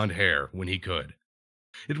 dirty blonde hair when he could.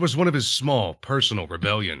 It was one of his small, personal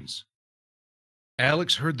rebellions.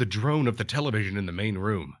 Alex heard the drone of the television in the main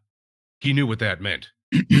room. He knew what that meant.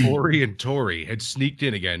 Corey and Tori had sneaked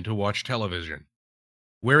in again to watch television.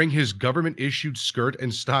 Wearing his government-issued skirt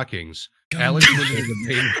and stockings, Alex went into the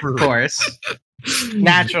main room. Of course.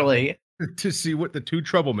 Naturally. To see what the 2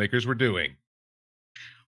 troublemakers were doing.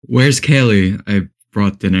 Where's Kaylee? I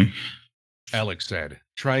brought dinner. Alex said,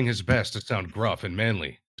 trying his best to sound gruff and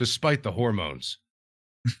manly, despite the hormones.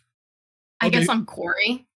 I guess I'm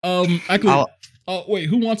Corey. Actually, wait,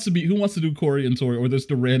 who wants to do Corey and Tori, or just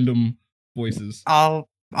the random voices? I'll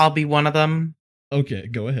be one of them. Okay,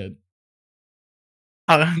 go ahead.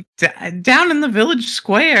 Down in the village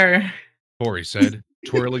square, Corey said,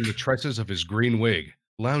 twirling the tresses of his green wig,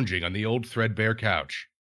 lounging on the old threadbare couch.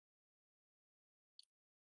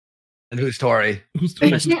 And who's Tori? Who's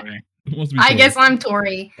Tori? I guess I'm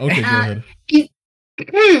Tori. Okay, go ahead.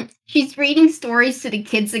 She's reading stories to the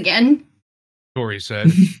kids again. Tori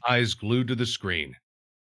said, eyes glued to the screen.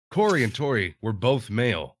 Corey and Tori were both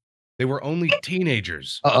male. They were only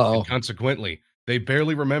teenagers. And consequently, they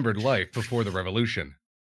barely remembered life before the revolution.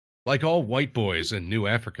 Like all white boys in New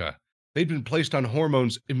Africa, they'd been placed on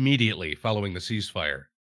hormones immediately following the ceasefire.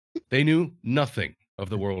 They knew nothing of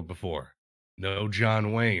the world before. No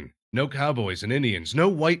John Wayne, no cowboys and Indians, no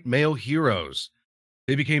white male heroes.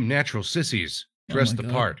 They became natural sissies, dressed the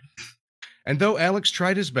part. And though Alex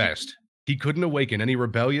tried his best, he couldn't awaken any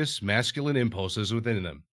rebellious, masculine impulses within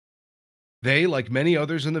them. They, like many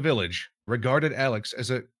others in the village, regarded Alex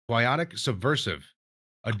as a quixotic subversive,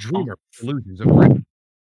 a dreamer with illusions of greatness.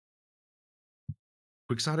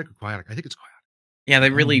 Quixotic or quixotic? I think it's quixotic. Yeah, they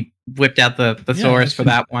really whipped out the thesaurus for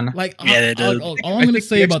that one. Like, all I'm gonna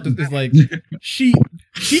say about this is like she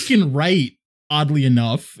can write, oddly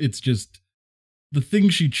enough. It's just the thing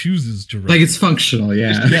she chooses to write. Like, it's functional,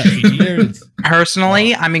 yeah.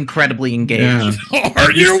 Personally, I'm incredibly engaged. Yeah.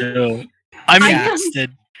 Are you? I'm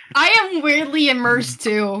invested. I am weirdly immersed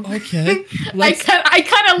too. Okay. I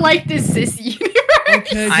kind of like this sissy universe.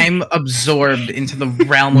 Okay. I'm absorbed into the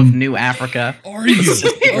realm of New Africa. Are you?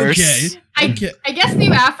 Okay. I guess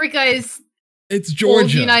New Africa is. It's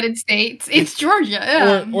Georgia. United States. It's Georgia.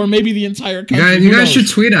 Yeah. Or maybe the entire country. You guys should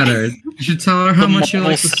tweet at her. You should tell her how much you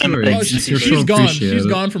like the story. Oh, she's gone. She's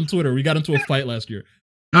gone from Twitter. We got into a fight last year.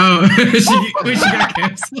 Oh, she got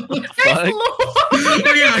canceled.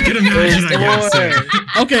 Oh yeah, I can imagine. I guess.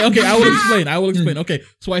 Okay. I will explain. Okay,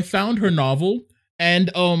 so I found her novel, and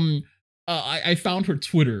I found her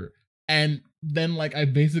Twitter, and then like I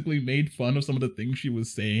basically made fun of some of the things she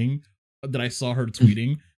was saying that I saw her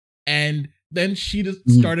tweeting, and then she just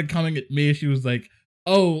started coming at me. She was like,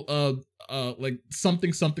 like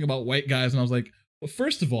something about white guys, and I was like, well,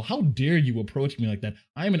 first of all, how dare you approach me like that?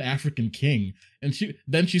 I am an African king. And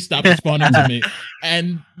she stopped responding to me.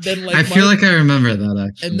 And then like I feel like I remember that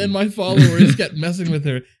actually. And then my followers kept messing with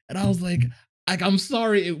her. And I was like, I'm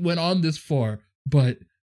sorry it went on this far, but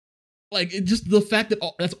like it just the fact that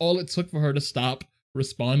that's all it took for her to stop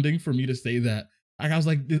responding for me to say that. Like I was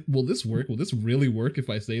like, will this work? Will this really work if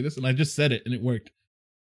I say this? And I just said it and it worked.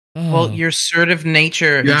 Well, your assertive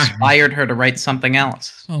nature inspired her to write something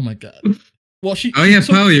else. Oh my god. Well,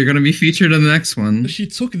 Poe, you're gonna be featured in the next one. She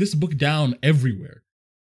took this book down everywhere.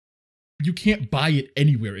 You can't buy it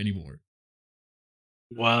anywhere anymore.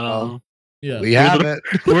 Wow. Yeah, we have it.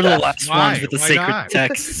 We're the last ones with the sacred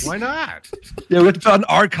texts. Why not? Yeah, it's on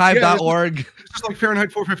archive.org. It's just like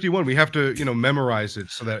Fahrenheit 451. We have to, memorize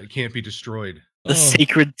it so that it can't be destroyed. The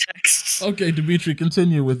sacred texts. Okay, Dimitri,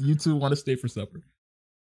 continue with you two want to stay for supper.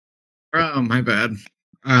 Oh, my bad.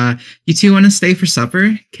 You two want to stay for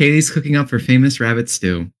supper? Katie's cooking up her famous rabbit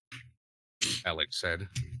stew. Alex said.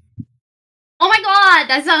 Oh my god,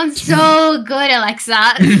 that sounds so good,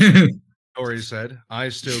 Alexa. Tori said,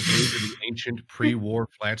 eyes still glued to the ancient pre-war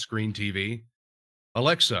flat screen TV.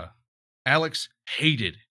 Alexa, Alex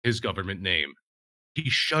hated his government name. He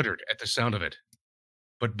shuddered at the sound of it.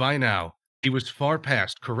 But by now, he was far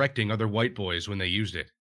past correcting other white boys when they used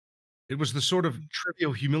it. It was the sort of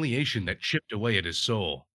trivial humiliation that chipped away at his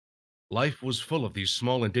soul. Life was full of these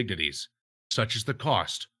small indignities, such as the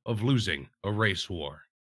cost of losing a race war.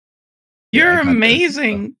 You're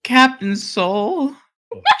amazing, Captain Soul.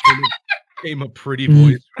 Came a pretty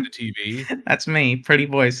voice from the TV. That's me, pretty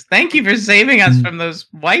voice. Thank you for saving us from those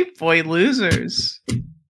white boy losers.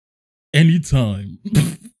 Anytime.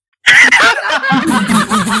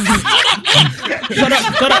 Shut up.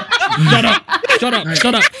 I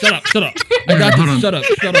got this. Shut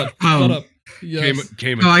up. Yes.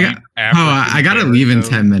 I gotta leave in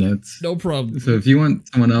 10 minutes. No problem. So if you want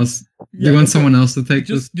someone else, you want someone else to take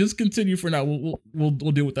this? Just continue for now. We'll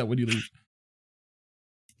deal with that when you leave.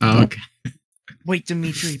 Oh, okay. Wait,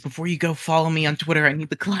 Dimitri, before you go, follow me on Twitter. I need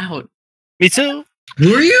the clout. Me too.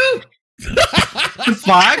 Who are you?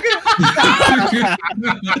 Fuck?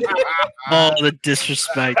 Oh, the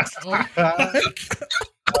disrespect.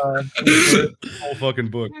 Whole fucking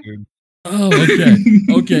book, dude. Oh, okay.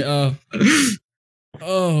 Okay.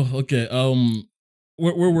 Oh, okay.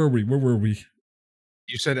 Where were we?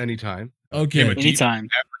 You said anytime. Okay. Anytime.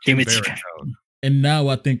 African Dimitri. baritone. And now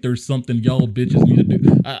I think there's something y'all bitches need to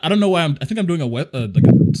do. I don't know why I think I'm doing like a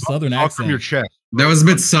southern Talk from your accent. chest. That was a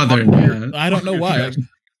bit southern. Yeah. I don't know why.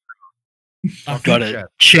 I Got it.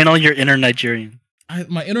 Channel your inner Nigerian.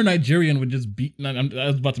 My inner Nigerian would just beat. I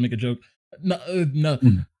was about to make a joke. No,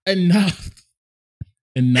 and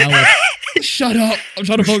now, shut up! I'm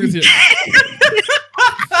trying to focus here.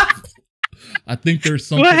 I think there's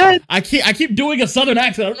something. Go ahead. I keep doing a southern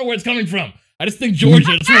accent. I don't know where it's coming from. I just think Georgia.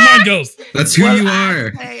 That's where mine goes. That's who you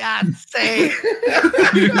are.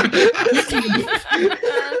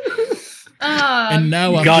 And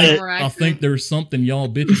now I think accent. there's something y'all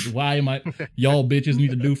bitches. Y'all bitches need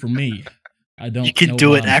to do for me. I don't. You can know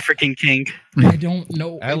do it, why. African King. I don't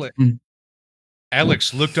know.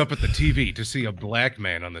 Alex looked up at the TV to see a black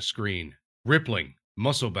man on the screen, rippling,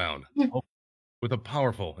 muscle-bound, with a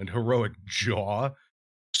powerful and heroic jaw,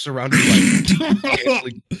 surrounded by...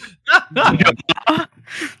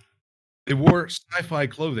 They wore sci-fi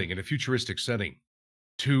clothing in a futuristic setting.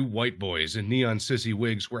 Two white boys in neon sissy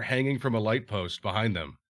wigs were hanging from a light post behind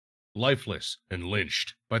them, lifeless and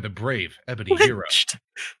lynched by the brave ebony hero.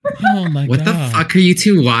 Oh my What god! the fuck are you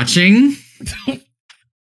two watching?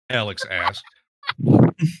 Alex asked.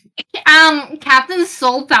 Captain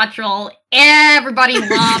Soul Patrol. Everybody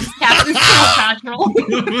loves Captain Soul Patrol.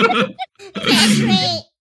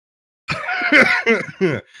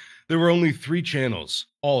 There were only 3 channels,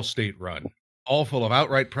 all state-run, all full of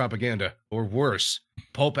outright propaganda, or worse,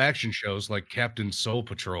 pulp action shows like Captain Soul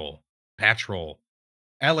Patrol.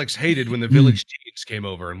 Alex hated when the village teens came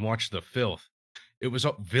over and watched the filth. It was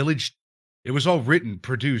all written,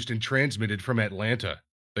 produced, and transmitted from Atlanta,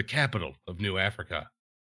 the capital of New Africa.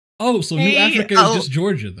 Oh, so New Africa is just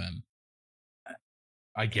Georgia then?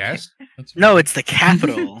 I guess. No, it's the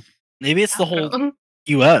capital. Maybe it's the whole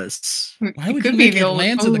U.S. Why would you make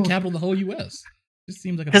Atlanta the capital of the whole U.S.? This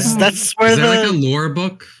seems like a Because that's where Is there like a lore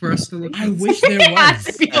book for us to look I at? wish there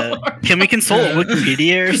was. Can we consult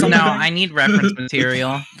Wikipedia or something? No, I need reference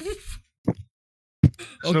material.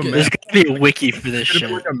 Okay. There's gotta be a wiki for this Should shit.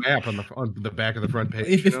 have put a map on the back of the front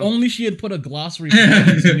page. If only she had put a glossary for all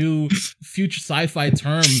these new future sci-fi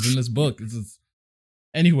terms in this book.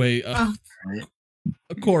 Anyway,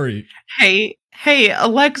 Corey. Hey,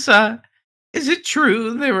 Alexa, is it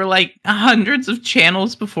true there were like hundreds of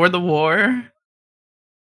channels before the war?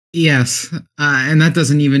 Yes, and that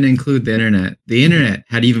doesn't even include the internet. The internet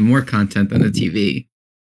had even more content than the TV.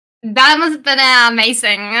 That must have been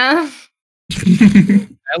amazing.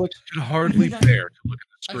 Alex could hardly bear to look at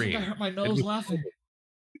the screen. I hurt my nose laughing.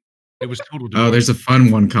 It was total. Oh, there's a fun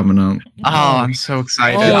one coming up. Oh, I'm so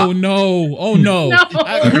excited. Oh no! Oh no! No.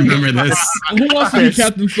 I remember this. Who wants to be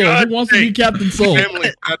Captain Soul? Who wants to be Captain Soul?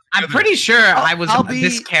 I'm pretty sure I was I'll be-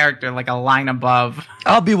 this character, like a line above.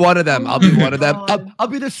 I'll be one of them. I'll be one of them. I'll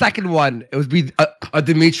be the second one. It would be a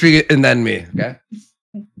Dimitri and then me. Okay.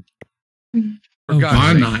 For God's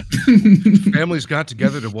Why sake, not? families got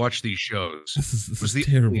together to watch these shows. This It was is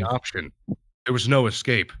the only terrible. option. There was no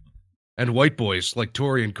escape. And white boys like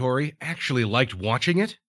Tori and Corey actually liked watching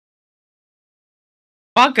it.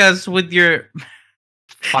 Fuck us with your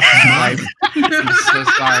fucking life. I'm so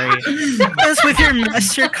sorry. That's with your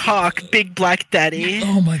master cock, big black daddy.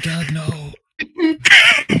 Oh my god, no!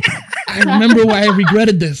 I remember why I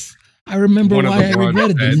regretted this. I remember One of why the I blondes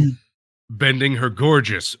regretted said, this. bending her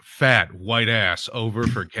gorgeous, fat, white ass over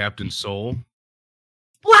for Captain Soul.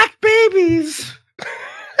 Black babies.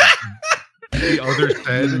 The other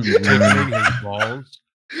said, tickling his balls.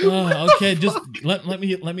 Okay, just let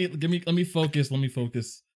me focus. Let me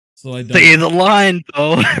focus. So I don't. Say the line,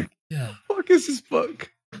 though. Yeah, Fuck is this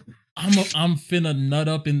book? I'm finna nut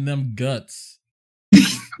up in them guts.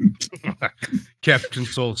 Captain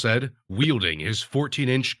Soul said, wielding his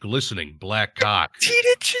 14-inch glistening black cock.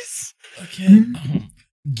 Teenagers. Okay,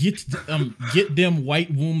 get them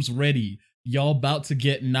white wombs ready. Y'all about to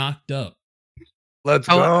get knocked up. Let's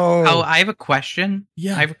Oh, go. oh, I have a question.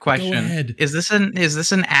 Yeah, I have a question. Go ahead. Is this an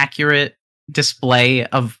accurate display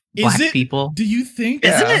of Is black it? people? Do you think?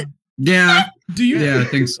 Yeah. Isn't it? Yeah, Do you? yeah, I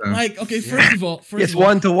think so. Like, okay, first of all, It's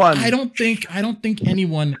 1-to-1. I don't think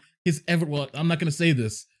anyone has ever. Well, I'm not gonna say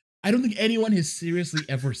this. I don't think anyone has seriously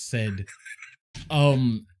ever said,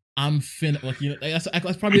 I'm finna, like, you know, that's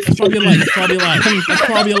probably a lie. That's probably a lie. That's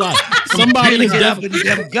probably a lie. Somebody has definitely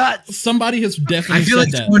I feel said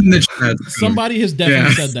like that. someone in the chat. Somebody has definitely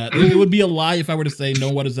Yeah. said that. It would be a lie if I were to say no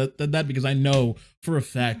one has said that, because I know for a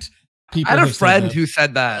fact people I had a have said friend that. who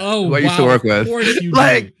said that. Oh, who I used to wow, work of with. course you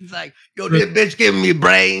Like, do. he's like, yo, this bitch giving me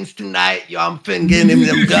brains tonight. Yo, I'm finna get him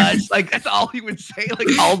them guts. Like, that's all he would say,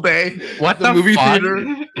 like, all day. What at the the movie fuck? theater.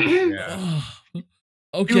 Yeah. Ugh.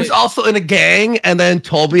 Okay. He was also in a gang and then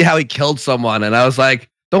told me how he killed someone. And I was like,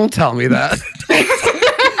 don't tell me that.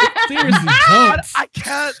 Seriously, don't. I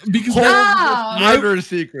can't. Because murder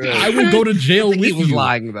secret. I would go to jail with you. He was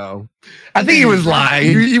lying, though. I think he was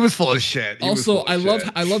lying. He was full of shit. Also, I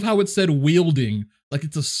love how it said wielding, like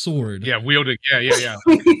it's a sword. Yeah, wielding. Yeah.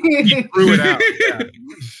 He threw it out. Yeah.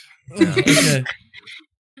 Okay.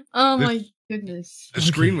 Oh my goodness. The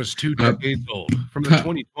screen was 2 decades old, from the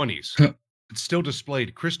 2020s. It still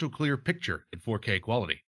displayed crystal clear picture in 4K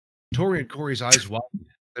quality. Tori and Corey's eyes widened.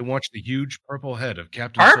 They watched the huge purple head of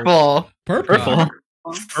Captain Soul. Purple.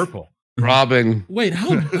 Robin. Wait,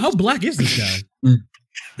 how black is this guy?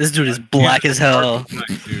 This dude is black as hell.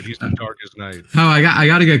 Dude, he's the darkest night. Oh, I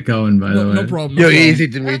gotta get going, by the way. No problem. Yo, easy,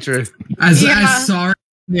 Dimitri. As sorry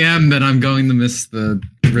I am that I'm going to miss the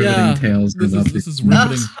riveting tales. This is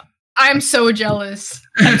riveting. I'm so jealous.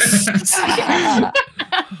 I'm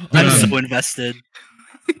so invested.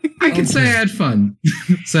 I can say I had fun.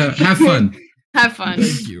 So have fun. Have fun.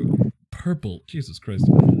 Thank you. Purple. Jesus Christ.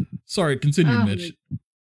 Sorry, continue, Mitch.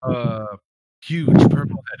 Huge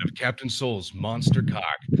purple head of Captain Soul's monster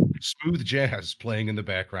cock. Smooth jazz playing in the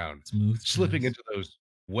background. Slipping into those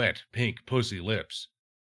wet pink pussy lips.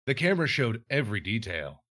 The camera showed every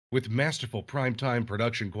detail, with masterful primetime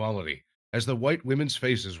production quality, as the white women's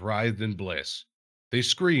faces writhed in bliss. They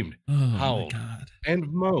screamed, howled,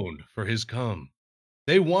 and moaned for his cum.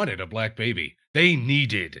 They wanted a black baby. They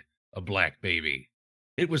needed a black baby.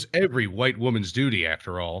 It was every white woman's duty,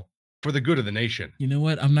 after all, for the good of the nation. You know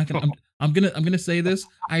what? I'm gonna say this.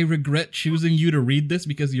 I regret choosing you to read this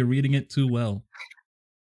because you're reading it too well.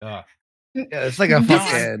 Yeah, it's like a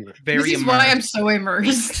fucking very. This is why I'm so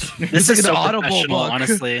immersed. This is so audible professional, book.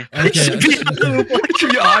 honestly. Okay.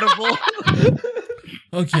 audible.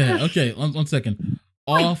 Okay. One second.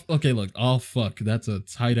 Okay, look. Oh fuck, that's a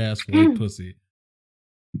tight ass white pussy.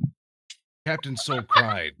 Captain Soul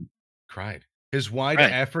cried. His wide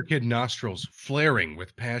African nostrils flaring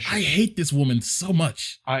with passion. I hate this woman so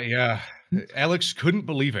much. Alex couldn't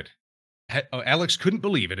believe it. Alex couldn't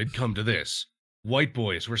believe it had come to this. White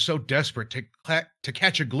boys were so desperate to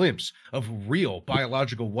catch a glimpse of real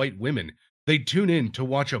biological white women, they'd tune in to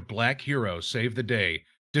watch a black hero save the day,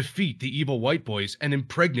 defeat the evil white boys, and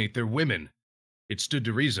impregnate their women. It stood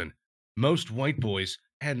to reason. Most white boys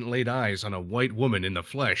hadn't laid eyes on a white woman in the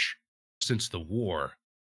flesh since the war.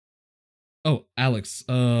 Oh, Alex.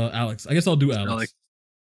 Alex. I guess I'll do Alex.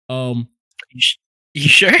 You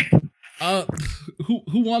sure? Who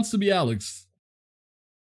wants to be Alex?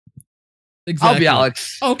 Exactly. I'll be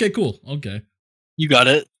Alex. Okay, cool. Okay. You got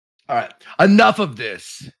it. All right. Enough of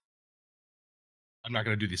this. I'm not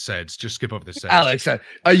going to do the seds. Just skip over the seds. Alex,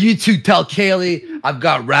 you two tell Kaylee I've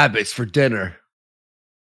got rabbits for dinner.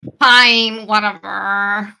 Fine,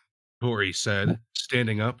 whatever. Corey said,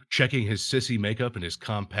 standing up, checking his sissy makeup in his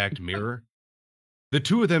compact mirror. The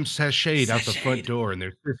two of them sashayed out the front door in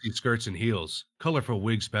their sissy skirts and heels, colorful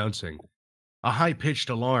wigs bouncing. A high-pitched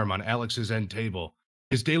alarm on Alex's end table,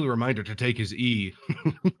 his daily reminder to take his E.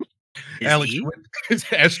 Alex went his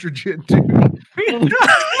estrogen, dude.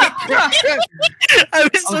 I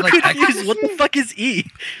was so confused. What the fuck is E?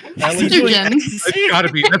 Estrogen. That's gotta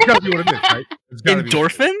be what it is, right?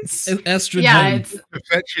 Endorphins? Estrogen. Yeah, it's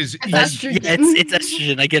estrogen. It's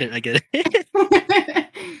estrogen. I get it.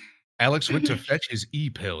 Alex went to fetch his E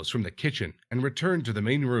pills from the kitchen and returned to the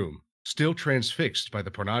main room, still transfixed by the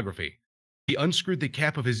pornography. He unscrewed the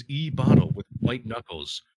cap of his E bottle with white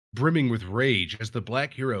knuckles, brimming with rage as the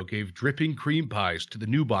black hero gave dripping cream pies to the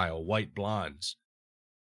nubile white blondes.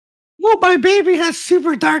 Well, my baby has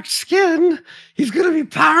super dark skin. He's gonna be a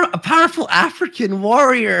powerful African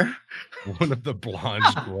warrior. One of the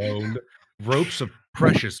blondes groaned, ropes of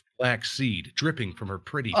precious black seed dripping from her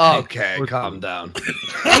pretty. Okay, calm down.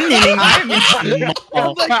 I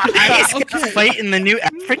fight in the new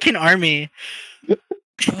African army.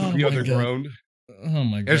 The other groaned. Oh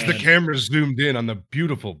my god. As the camera zoomed in on the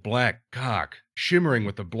beautiful black cock, shimmering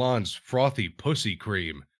with the blonde's frothy pussy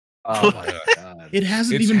cream. Oh my god. It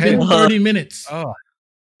hasn't even been 30 minutes. Oh,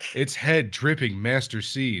 its head dripping master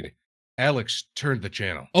seed. Alex turned the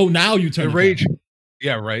channel. Oh, now you turn the rage.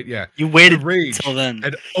 Yeah, right. Yeah. You waited the rage till then.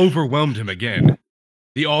 Had overwhelmed him again.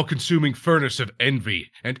 The all-consuming furnace of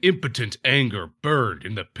envy and impotent anger burned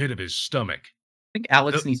in the pit of his stomach. I think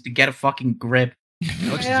Alex needs to get a fucking grip.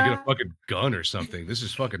 Alex needs to get a fucking gun or something. This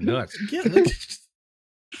is fucking nuts.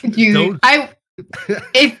 Dude,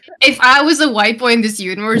 if I was a white boy in this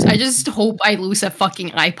universe, I just hope I lose a fucking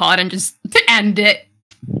iPod and just end it.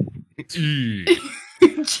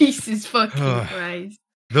 Jesus fucking Christ.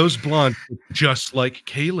 Those blondes look just like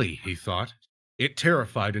Kaylee, he thought. It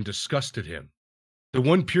terrified and disgusted him. The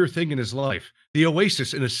one pure thing in his life, the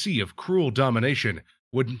oasis in a sea of cruel domination,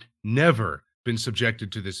 would never been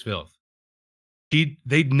subjected to this filth.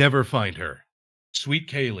 They'd never find her. Sweet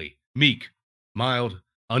Kaylee, meek, mild,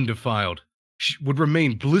 undefiled, she would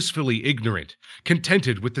remain blissfully ignorant,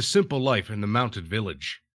 contented with the simple life in the mountain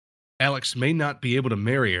village. Alex may not be able to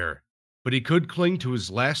marry her, but he could cling to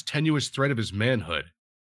his last tenuous thread of his manhood.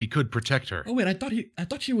 He could protect her. Oh wait, I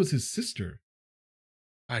thought she was his sister.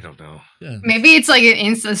 I don't know. Yeah. Maybe it's like an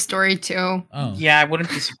Insta story too. Oh. Yeah, I wouldn't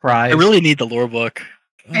be surprised. I really need the lore book.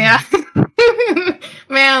 Yeah.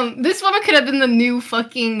 Man, this woman could have been the new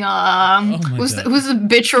fucking who's the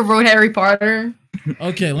bitch who wrote Harry Potter?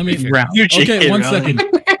 Okay, let me. Okay, one second.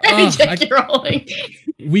 J.K. Rowling.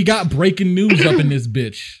 We got breaking news up in this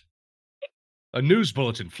bitch. A news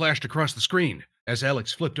bulletin flashed across the screen as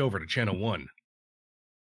Alex flipped over to channel 1.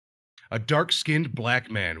 A dark-skinned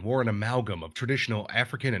black man wore an amalgam of traditional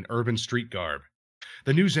African and urban street garb.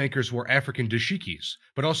 The news anchors wore African dashikis,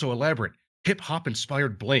 but also elaborate hip-hop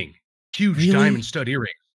inspired bling, huge diamond stud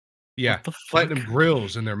earrings. Yeah, platinum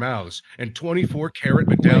grills in their mouths, and 24-karat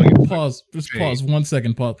medallions. Pause. Just pause. 1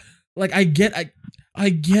 second. Pause. Like I get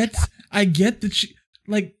that she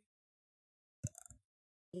like.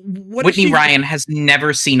 Whitney Ryan has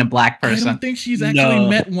never seen a black person. I don't think she's actually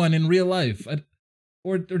met one in real life,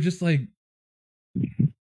 or just like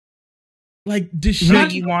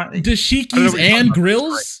dashikis and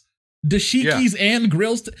grills. Dashikis and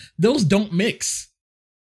grills. Those don't mix.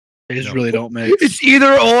 They just really don't mix. It's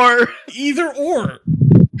either or. Either or.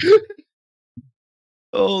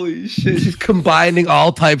 Holy shit! She's combining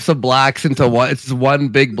all types of blacks into one. It's one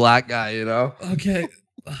big black guy, you know. Okay.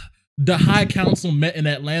 The High Council met in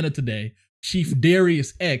Atlanta today. Chief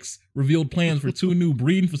Darius X revealed plans for 2 new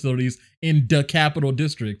breeding facilities in the Capital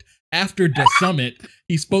District. After the summit,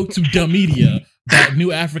 he spoke to the media about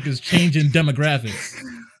New Africa's changing demographics.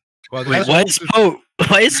 Well, wait, why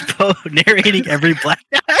is Poe narrating every black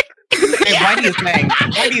guy? Hey, why do you think?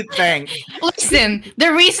 Why do you think? Listen,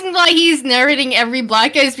 the reason why he's narrating every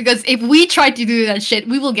black guy is because if we try to do that shit,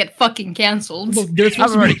 we will get fucking canceled. Look, there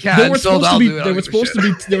were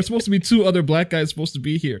supposed to be 2 other black guys supposed to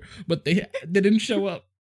be here, but they didn't show up.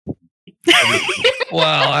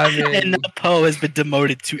 Well, I mean, and now Poe has been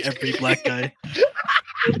demoted to every black guy.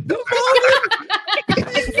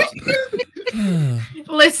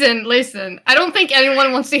 Listen. I don't think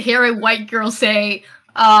anyone wants to hear a white girl say,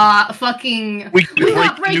 fucking, we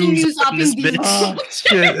got breaking news up in this bitch. Oh,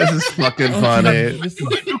 shit, this is fucking funny. I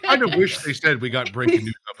kind of wish they said we got breaking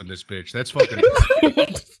news up in this bitch. That's fucking.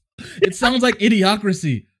 It sounds like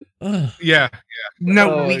Idiocracy. Yeah.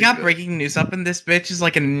 No, we got breaking news up in this bitch is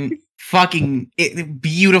like a fucking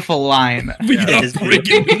beautiful line. We got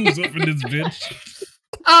breaking news up in this bitch.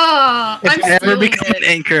 If I ever become an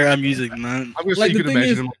anchor, I'm using that. Like the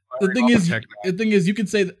thing is, you could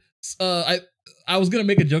say that. I was gonna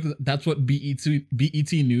make a joke that that's what BET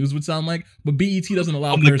News would sound like, but BET doesn't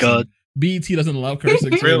allow cursing. God. BET doesn't allow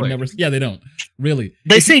cursing. So really? They don't. Really.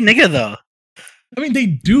 They say nigga though. I mean, they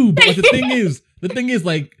do, but like, the thing is,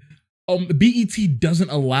 like, BET doesn't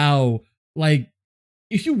allow, like,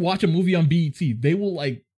 if you watch a movie on BET, they will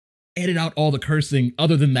like edit out all the cursing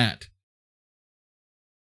other than that.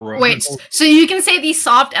 Wait, so you can say the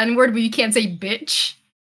soft N-word, but you can't say bitch?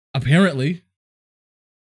 Apparently.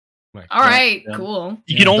 All right, cool.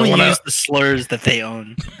 You can only use the slurs that they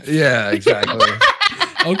own. Yeah, exactly.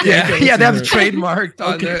 Okay. Yeah, they have trademarked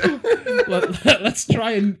on it. Let's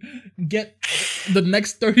try and get the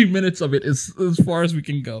next 30 minutes of it as far as we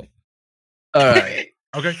can go. All right.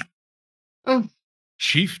 Okay. Oh.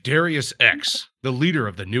 Chief Darius X, the leader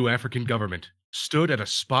of the new African government, stood at a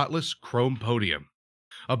spotless chrome podium.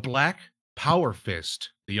 A black power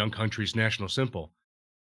fist, the young country's national symbol,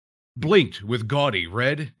 blinked with gaudy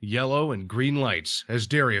red, yellow, and green lights as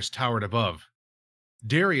Darius towered above.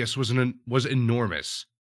 Darius was enormous,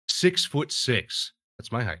 6'6".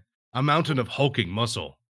 That's my height. A mountain of hulking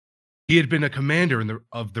muscle. He had been a commander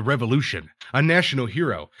of the revolution, a national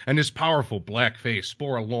hero, and his powerful black face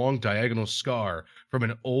bore a long diagonal scar from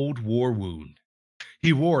an old war wound.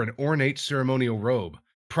 He wore an ornate ceremonial robe,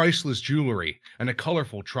 priceless jewelry, and a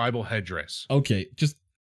colorful tribal headdress. Okay, just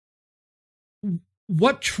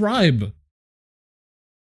what tribe?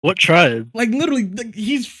 What tribe? Like, literally, like,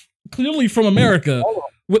 he's clearly from America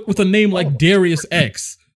with a name like Darius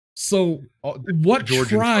X. So, what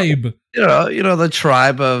tribe? You know the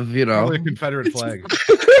tribe of, the Confederate flag.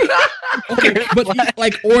 Okay, but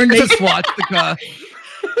like ornate swastika.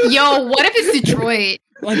 Yo, what if it's Detroit?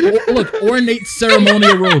 Like, look, ornate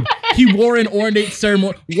ceremonial robe. He wore an ornate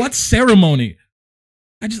ceremony. What ceremony?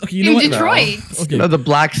 okay, you know In what? Detroit. Okay, No, the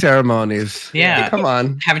black ceremonies. Yeah. Come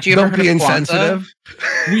on. Haven't you ever Don't heard be of Kwanzaa? insensitive.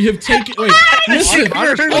 we have taken. Wait, listen.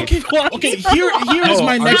 Okay. Here is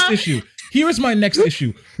my next issue. Here is my next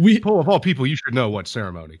issue. Poe, of all people, you should know what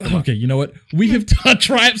ceremony. Come on. Okay, you know what? We have a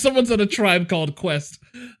tribe. Someone's on a tribe called Quest.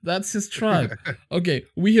 That's his tribe. Okay,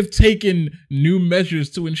 we have taken new measures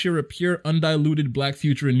to ensure a pure, undiluted black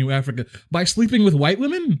future in New Africa by sleeping with white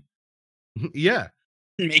women. Yeah.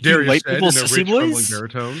 Making Darius white said people in a sissy rich, rumbling boys?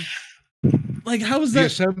 baritone. Like, how is The that?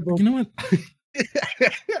 assembled, You know what?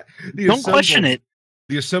 Don't question it.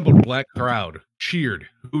 The assembled black crowd cheered,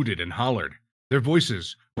 hooted, and hollered. Their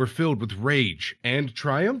voices were filled with rage and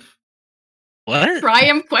triumph. What?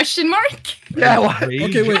 Triumph question mark? Yeah, what? Rage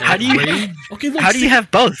Okay, wait, how do you- and rage? Okay, look. How do you have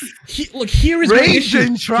both? Look, here is my Rage issue.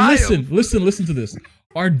 and triumph. Listen to this.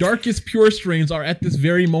 Our darkest, pure strains are at this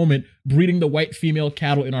very moment breeding the white female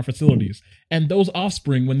cattle in our facilities. And those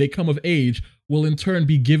offspring, when they come of age, will in turn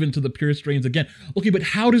be given to the pure strains again. Okay, but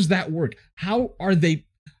how does that work? How are they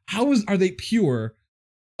pure?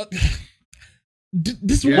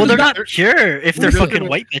 This Yeah, Well, they're they're- not pure if they're Listen, fucking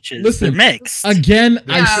white bitches. listen, They're mixed. Again,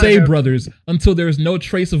 I Yeah. say, brothers, until there is no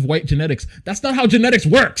trace of white genetics. That's not how genetics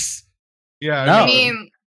works. Yeah, No. I no. mean,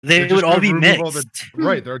 They They're just would all gonna be remove all mixed.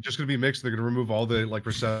 Right, they're just going to be mixed. They're going to remove all the like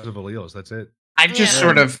recessive alleles. That's it. I've just Yeah.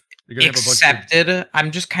 sort of You're going to have a bunch accepted. I'm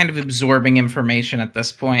just kind of absorbing information at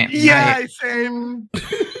this point. Yeah, same.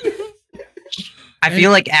 I feel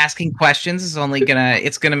like asking questions is only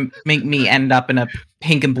it's gonna make me end up in a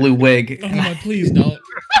pink and blue wig. Oh my, please don't.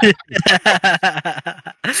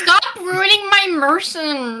 stop ruining my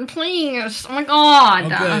immersion, please. Oh my god.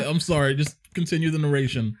 Okay, I'm sorry. Just continue the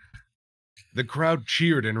narration. The crowd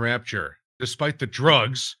cheered in rapture. Despite the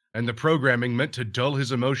drugs and the programming meant to dull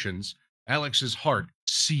his emotions, Alex's heart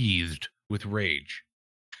seethed with rage.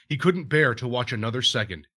 He couldn't bear to watch another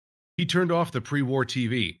second. He turned off the pre-war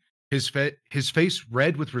TV, his face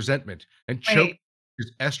red with resentment, and choked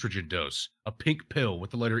his estrogen dose, a pink pill with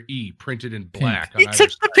the letter E printed in black on He either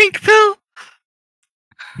took the pink pill.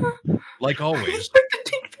 side. Like always,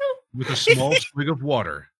 with a small swig of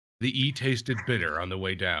water, the E tasted bitter on the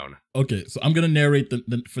way down. Okay, so I'm gonna narrate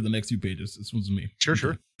for the next few pages. This one's me. Sure, Okay.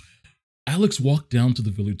 sure. Alex walked down to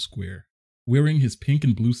the village square, wearing his pink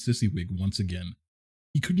and blue sissy wig once again.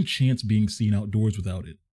 He couldn't chance being seen outdoors without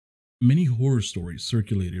it. Many horror stories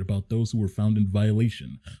circulated about those who were found in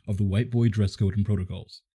violation of the white boy dress code and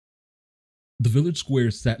protocols. The village square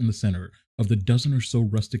sat in the center of the dozen or so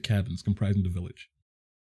rustic cabins comprising the village.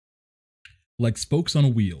 Like spokes on a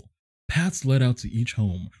wheel, paths led out to each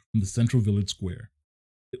home from the central village square.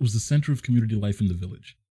 It was the center of community life in the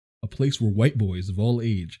village, a place where white boys of all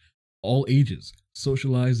ages,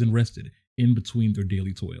 socialized and rested in between their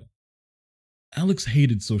daily toil. Alex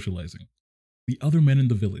hated socializing. The other men in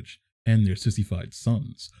the village, and their sissified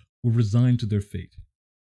sons, were resigned to their fate.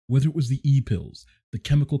 Whether it was the E-pills, the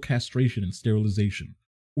chemical castration and sterilization,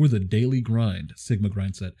 or the daily grind, Sigma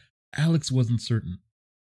grind set, Alex wasn't certain.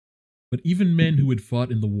 But even men who had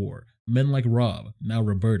fought in the war, men like Rob, now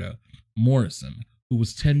Roberta, Morrison, who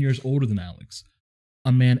was 10 years older than Alex,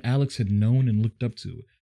 a man Alex had known and looked up to,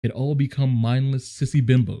 had all become mindless sissy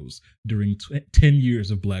bimbos during 10 years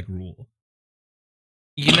of Black Rule.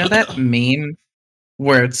 You know that meme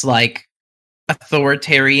where it's like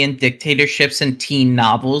authoritarian dictatorships in teen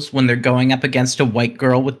novels when they're going up against a white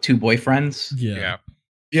girl with two boyfriends? Yeah.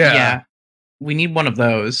 Yeah. We need one of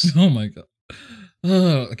those. Oh my god.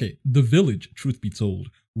 Okay, the village, truth be told,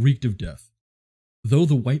 reeked of death. Though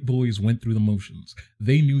the white boys went through the motions,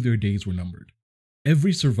 they knew their days were numbered.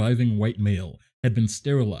 Every surviving white male had been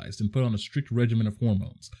sterilized and put on a strict regimen of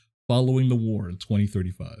hormones following the war in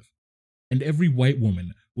 2035. And every white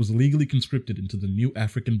woman was legally conscripted into the new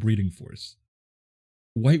African breeding force.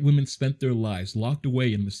 White women spent their lives locked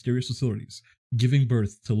away in mysterious facilities, giving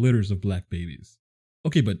birth to litters of black babies.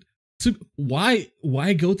 Okay, but why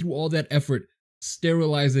go through all that effort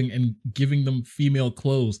sterilizing and giving them female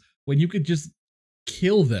clothes when you could just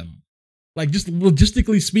kill them? Like, just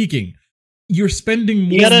logistically speaking, you're spending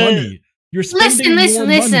more money. You're spending more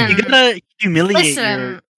money. You gotta humiliate Listen.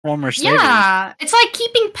 your former slavers. Yeah, it's like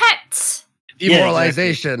keeping pets.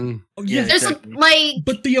 Demoralization. Oh, Yeah, yes, There's exactly. like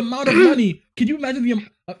but the amount of money. Can you imagine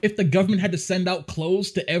if the government had to send out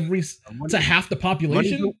clothes to half the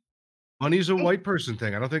population? Money's a white person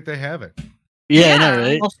thing. I don't think they have it. Yeah, I know,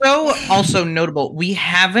 right? Also notable, we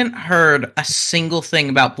haven't heard a single thing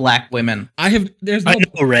about black women. There's I no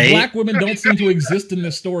know, right? black women don't seem to exist in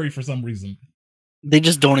this story for some reason. They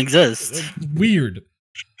just don't exist. It's weird.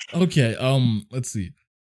 Okay, let's see.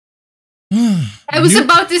 I was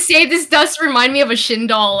about to say this does remind me of a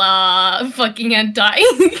Shindal fucking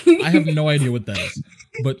hentai. I have no idea what that is.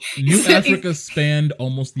 but New Africa spanned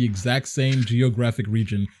almost the exact same geographic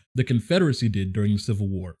region the Confederacy did during the Civil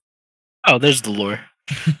War. Oh, there's the lore.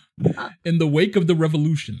 In the wake of the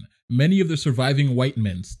revolution, many of the surviving white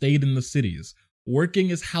men stayed in the cities,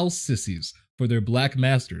 working as house sissies for their black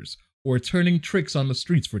masters or turning tricks on the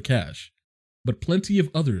streets for cash. But plenty of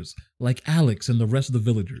others, like Alex and the rest of the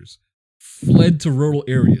villagers, fled to rural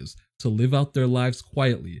areas to live out their lives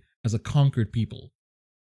quietly as a conquered people.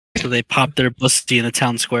 So they popped their pussy in the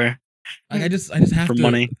town square. I just have for to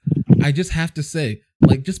money. I just have to say,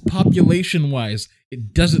 like, just population-wise,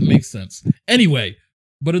 it doesn't make sense. Anyway,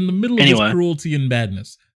 but in the middle of this cruelty and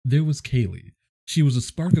badness, there was Kaylee. She was a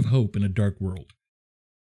spark of hope in a dark world.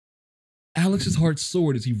 Alex's heart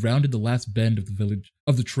soared as he rounded the last bend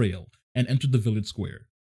of the trail and entered the village square.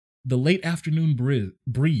 The late afternoon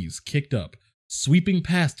breeze kicked up, sweeping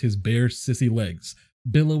past his bare sissy legs,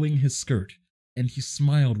 billowing his skirt, and he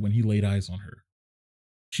smiled when he laid eyes on her.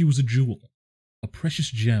 She was a jewel, a precious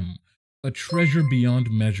gem, a treasure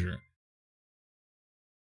beyond measure.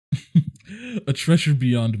 A treasure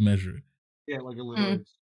beyond measure. Yeah, like a little.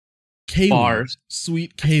 Kaylee, Bars.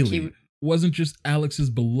 sweet Kaylee, wasn't just Alex's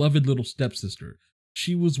beloved little stepsister.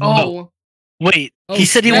 She was one. Wait, he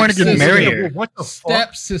said he wanted to marry her. What the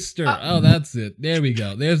Stepsister. Oh, that's it. There we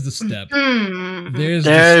go. There's the step. There's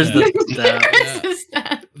the step.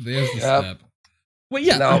 step. There's the step. Well,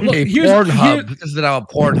 yeah. Now, Look, this is now a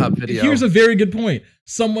Pornhub video. Here's a very good point.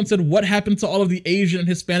 Someone said, "What happened to all of the Asian and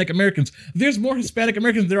Hispanic Americans?" There's more Hispanic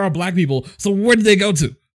Americans than there are black people. So where did they go to?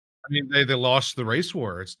 I mean, they lost the race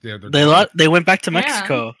war. They went back to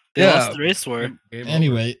Mexico. They lost the race war.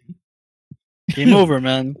 Anyway. Game over,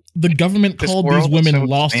 man. The government called these women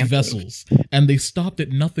lost vessels, and they stopped at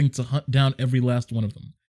nothing to hunt down every last one of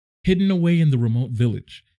them. Hidden away in the remote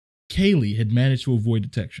village, Kaylee had managed to avoid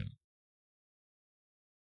detection.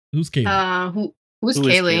 Who's Kaylee? Who's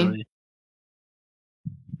Kaylee?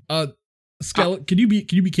 Skeleton, can you be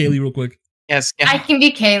Kaylee real quick? Yes, I can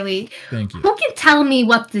be Kaylee. Thank you. Who can tell me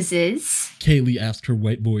what this is? Kaylee asked her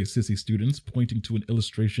white boy sissy students, pointing to an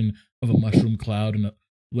illustration of a mushroom cloud in a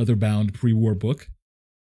leather-bound pre-war book.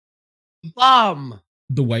 Bomb.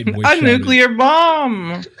 The white boy a shouted. nuclear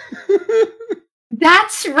bomb.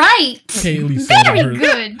 That's right. Kaylee said Very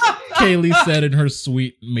good. Kaylee said in her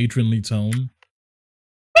sweet matronly tone.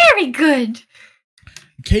 Very good.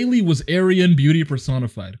 Kaylee was Aryan beauty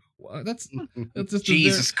personified. That's just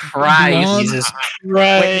Jesus Christ. blonde. Jesus Christ.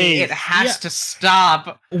 Whitney, it has to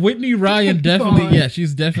stop. Whitney Ryan definitely, yeah,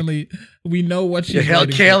 she's definitely, we know what she's Hell,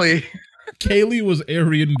 writing. Kaylee. Kaylee was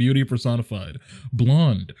Aryan beauty personified.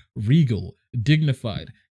 Blonde, regal,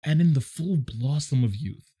 dignified, and in the full blossom of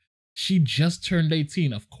youth. She just turned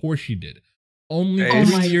 18, of course she did. Only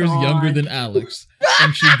 3 years younger than Alex.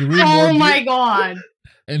 And she grew more Oh my god.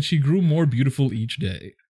 And she grew more beautiful each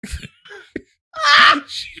day.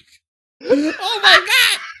 Oh my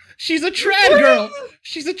god! She's a trad girl!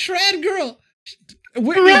 She's a trad girl!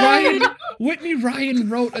 Whitney Ryan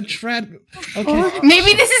wrote a trad. Okay.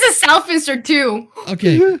 Maybe this is a self-insert too.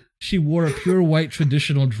 Okay. She wore a pure white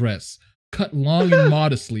traditional dress, cut long and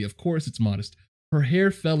modestly. Of course it's modest. Her hair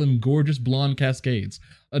fell in gorgeous blonde cascades,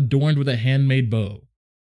 adorned with a handmade bow.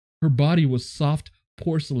 Her body was soft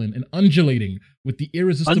porcelain and undulating with the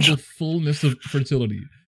irresistible fullness of fertility.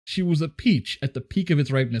 She was a peach at the peak of its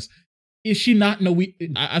ripeness. Is she not in a wheat?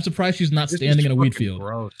 I'm surprised she's not standing in a wheat field.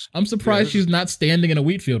 Gross. I'm surprised she's not standing in a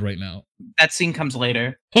wheat field right now. That scene comes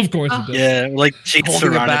later. Of course it does. Yeah, like she's Holding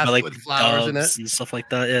a surrounded by basket like with flowers in doves it. and stuff like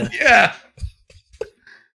that. Yeah. Yeah.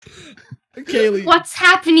 Kaylee. What's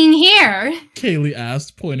happening here? Kaylee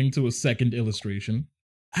asked, pointing to a second illustration.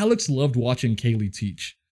 Alex loved watching Kaylee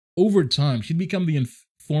teach. Over time, she'd become the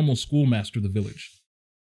informal schoolmaster of the village.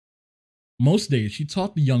 Most days, she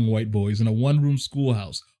taught the young white boys in a one-room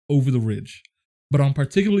schoolhouse over the ridge. But on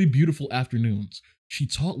particularly beautiful afternoons, she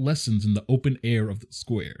taught lessons in the open air of the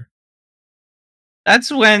square.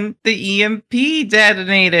 That's when the EMP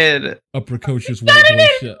detonated. A precocious white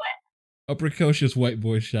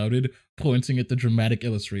boy shouted, pointing at the dramatic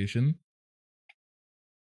illustration.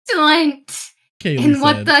 Excellent. Kaylee And said,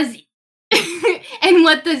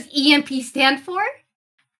 what does EMP stand for?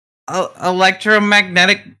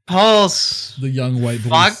 Electromagnetic pulse. the young white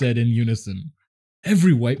boy said in unison.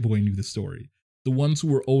 Every white boy knew the story. The ones who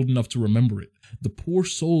were old enough to remember it, the poor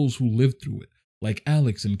souls who lived through it, like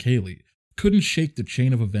Alex and Kaylee, couldn't shake the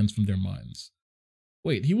chain of events from their minds.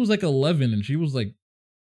 Wait, he was like 11 and she was like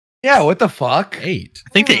Yeah, what the fuck? 8. I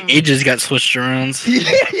think the ages got switched around.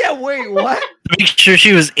 Yeah, wait, what? To make sure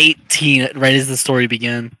she was 18 right as the story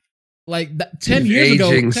began. Like 10 years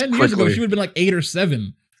ago, she would have been like 8 or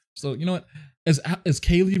 7. So, you know what? As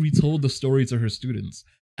Kaylee retold the story to her students,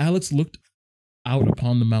 Alex looked out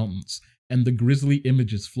upon the mountains, and the grisly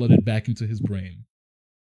images flooded back into his brain.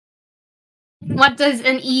 What does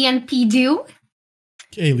an EMP do?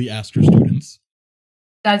 Kaylee asked her students.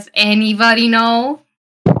 Does anybody know?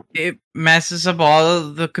 It messes up all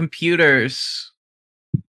of the computers.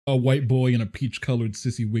 A white boy in a peach-colored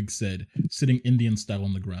sissy wig said, sitting Indian style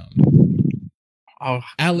on the ground. Oh,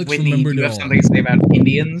 Alex Whitney, remembered you it have all. something to say about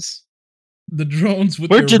Indians? The drones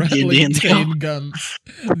with Where their did the rattling Indians go? chain guns,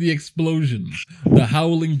 the explosions, the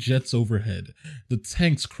howling jets overhead, the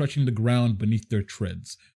tanks crushing the ground beneath their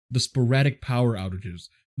treads, the sporadic power outages,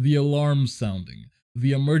 the alarms sounding,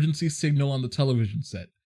 the emergency signal on the television set,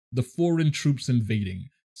 the foreign troops invading,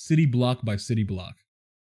 city block by city block.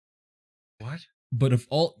 What? But if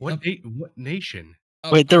all... What nation?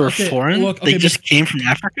 Wait, there were okay, foreign? look, They okay, just came from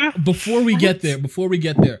Africa? Before we get there,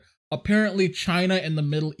 apparently China and the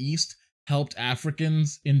Middle East helped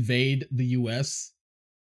Africans invade the US.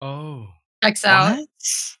 Oh. Checks out. What?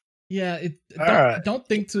 Yeah, Alright. don't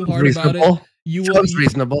think too hard about it. Reasonable. You will Sounds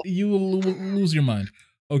reasonable. you will lose your mind.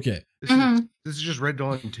 Okay. This is just Red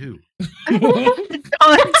Dawn 2.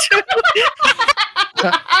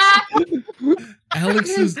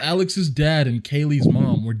 Alex's dad and Kaylee's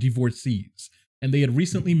mom were divorcees, and they had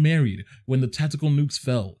recently married when the tactical nukes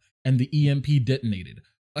fell and the EMP detonated,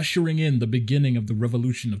 ushering in the beginning of the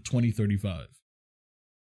revolution of 2035.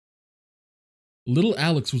 Little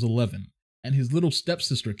Alex was 11, and his little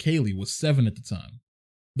stepsister Kaylee was 7 at the time.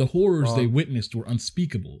 The horrors they witnessed were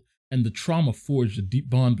unspeakable, and the trauma forged a deep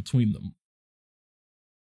bond between them.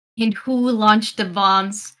 And who launched the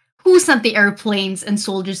bombs? Who sent the airplanes and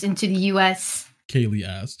soldiers into the US? Kaylee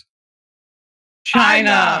asked.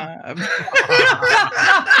 China.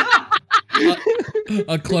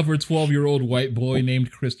 A clever 12-year-old white boy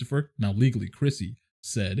named Christopher, now legally Chrissy,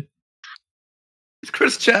 said, It's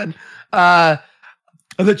Christian. The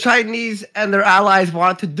Chinese and their allies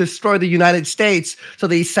wanted to destroy the United States, so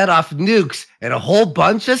they set off nukes in a whole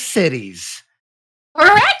bunch of cities.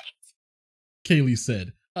 Correct? Kaylee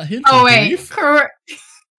said. A hint Oh of wait, grief? correct.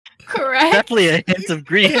 Definitely a hint of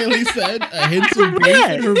grief. Kaylee said, a hint of grief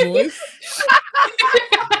in her voice.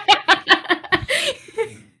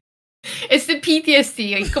 It's the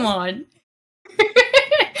PTSD. Come on.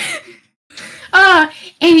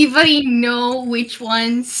 Anybody know which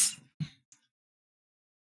ones?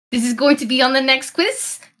 This is going to be on the next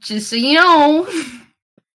quiz, just so you know.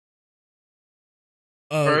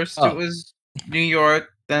 First, it was New York,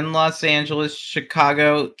 then Los Angeles,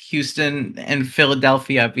 Chicago, Houston, and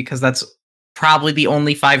Philadelphia, because that's probably the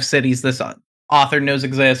only 5 cities this author knows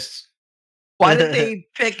exist. Why did they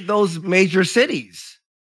pick those major cities?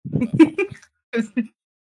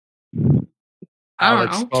 I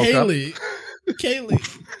don't know. Kaylee.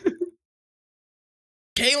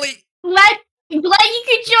 Glad you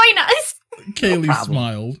could join us. Kaylee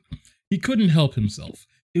smiled. He couldn't help himself.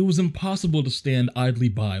 It was impossible to stand idly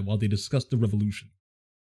by while they discussed the revolution.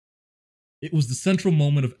 It was the central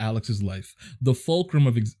moment of Alex's life, the fulcrum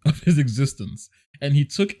of his existence, and he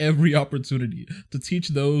took every opportunity to teach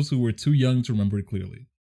those who were too young to remember it clearly.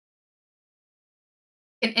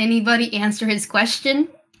 Can anybody answer his question?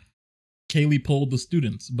 Kaylee polled the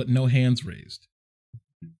students, but no hands raised.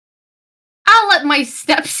 I'll let my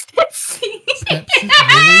stepson see.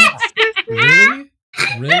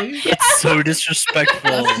 Really? It's so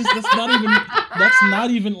disrespectful. That's not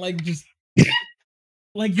even like just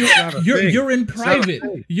like you're in private.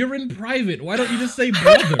 You're in private. Why don't you just say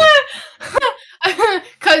brother?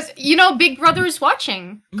 Cause Big Brother is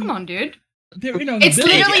watching. Come on, dude. It's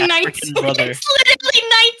literally 1984.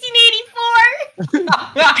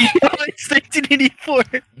 It's 1984.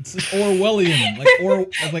 It's Orwellian.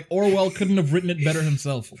 Like Orwell couldn't have written it better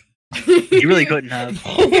himself. He really couldn't have.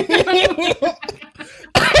 I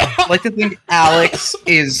like to think Alex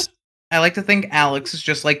is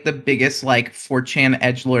just like the biggest 4chan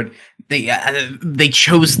edgelord. They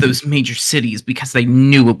chose those major cities because they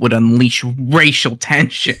knew it would unleash racial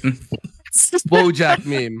tension. Bojack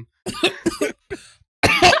meme.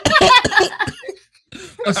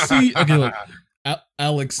 Okay, look.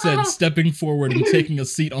 Alex said, stepping forward and taking a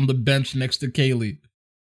seat on the bench next to Kaylee.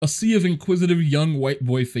 A sea of inquisitive young white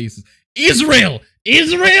boy faces. Israel!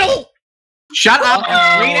 Shut up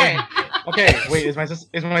and read it. Okay, wait, is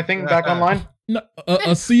my thing back online? No,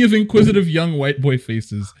 a sea of inquisitive young white boy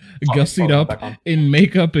faces, gussied up in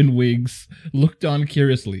makeup and wigs, looked on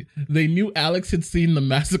curiously. They knew Alex had seen the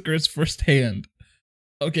massacres firsthand.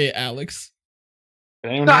 Okay, Alex.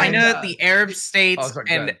 China, the Arab states,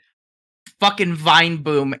 and fucking Vine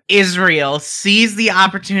boom, Israel seized the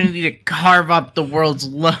opportunity to carve up the world's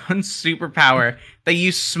lone superpower. They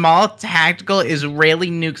used small tactical Israeli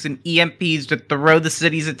nukes and EMPs to throw the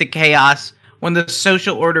cities into chaos. When the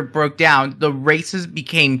social order broke down, the races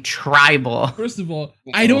became tribal. First of all,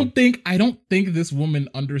 I don't think this woman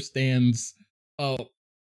understands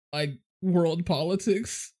like world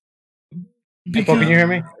politics. Because, can you hear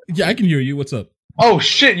me? Yeah, I can hear you. What's up? Oh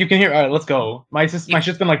shit, you can hear. All right, let's go. My shit's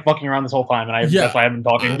been like fucking around this whole time, and that's why I've been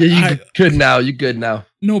talking. Yeah, you good now. You good now.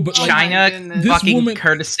 No, but like, China, fucking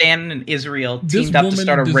Kurdistan, and Israel teamed up to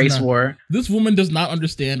start a race war. This woman does not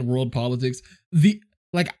understand world politics. The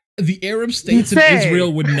Arab states and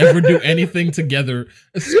Israel would never do anything together,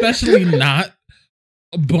 especially not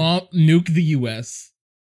nuke the U.S.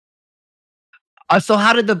 So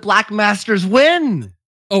how did the Black Masters win?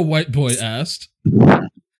 A white boy asked.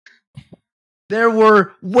 There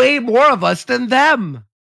were way more of us than them.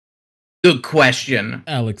 Good question.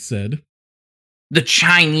 Alex said. The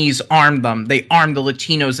Chinese armed them. They armed the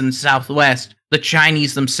Latinos in the Southwest. The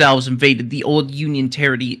Chinese themselves invaded the old Union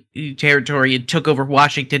territory and took over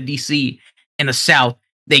Washington, D.C. In the South,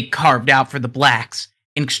 they carved out for the blacks.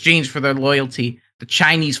 In exchange for their loyalty, the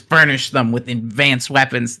Chinese furnished them with advanced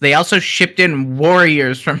weapons. They also shipped in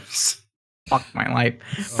warriors from... Fuck my life.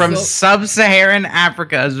 From sub-Saharan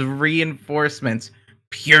Africa as reinforcements.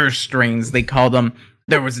 Pure strings, they call them.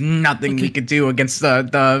 There was nothing we could do against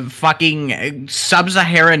the fucking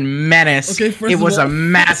sub-Saharan menace. It was a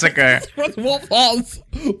massapure. First of all,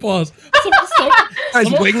 pause.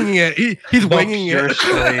 He's winging it. He's winging it.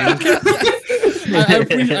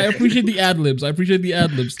 I appreciate the ad-libs.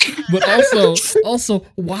 But also,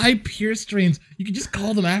 why pure strains? You could just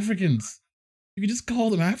call them Africans.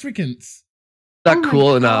 Not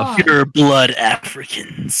cool enough. Pure blood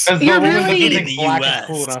Africans. You're really in the US.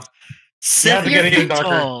 Cool enough. 7 feet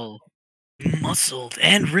tall, muscled,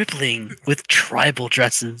 and rippling with tribal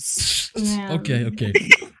dresses. Yeah. Okay.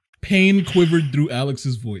 Pain quivered through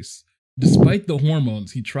Alex's voice. Despite the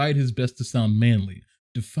hormones, he tried his best to sound manly,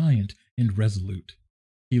 defiant, and resolute.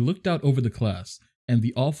 He looked out over the class, and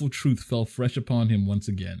the awful truth fell fresh upon him once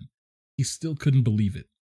again. He still couldn't believe it.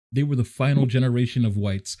 They were the final generation of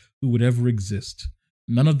whites who would ever exist.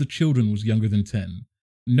 None of the children was younger than 10.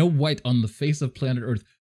 No white on the face of planet Earth.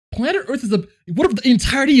 Planet Earth is the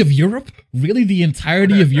entirety of Europe? Really, the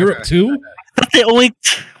entirety of Europe too? They only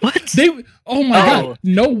God!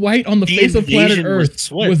 No white on the face of planet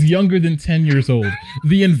Earth was younger than 10 years old.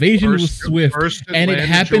 The invasion was swift, and it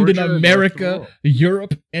happened in America,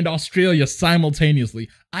 Europe, and Australia simultaneously.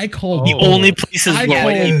 I call the only places where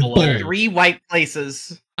white people are. 3 white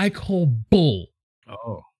places. I call bull.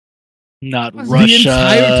 Oh, not The Russia,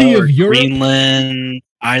 entirety of Europe, Greenland,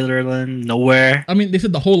 Ireland, nowhere. I mean, they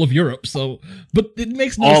said the whole of Europe, but it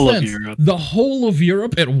makes no All sense. of Europe. The whole of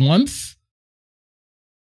Europe at once?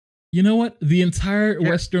 You know what? The entire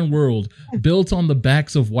Western world, built on the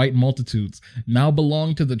backs of white multitudes, now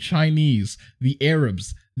belong to the Chinese, the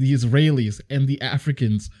Arabs, the Israelis, and the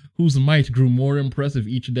Africans, whose might grew more impressive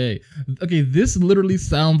each day. Okay, this literally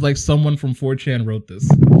sounds like someone from 4chan wrote this.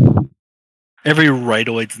 Every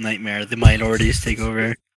rightoid's nightmare, the minorities take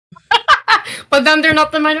over. But then they're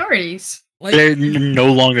not the minorities. Like, They're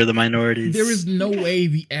no longer the minorities. there is no way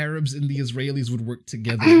the Arabs and the Israelis would work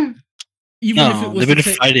together. Even if it was they've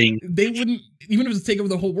been fighting. They wouldn't. Even if it was to take over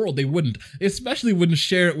the whole world, they wouldn't. Especially wouldn't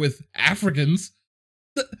share it with Africans.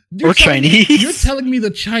 Or Chinese. You're telling me the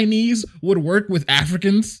Chinese would work with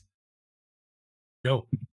Africans? no.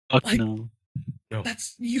 Fuck Like- no.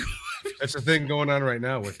 That's you. That's the thing going on right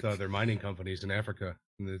now with their mining companies in Africa.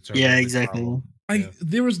 And it's a Yeah, big exactly. problem. Like Yeah.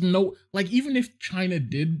 there was no even if China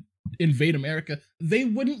did invade America, they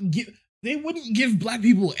wouldn't give black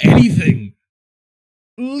people anything.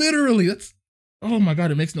 Literally, that's oh my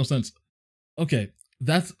god, it makes no sense. Okay,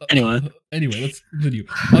 that's Anyway, let's continue.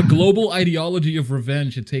 A global ideology of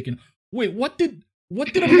revenge had taken. Wait, what did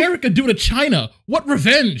America do to China? What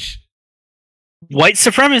revenge? white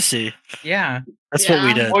supremacy. Yeah. That's what we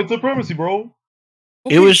Yeah. did. White supremacy, bro.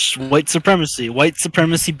 Okay, It was white supremacy. White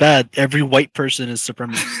supremacy bad. Every white person is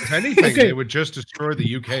supremacist. If anything, Okay. they would just destroy the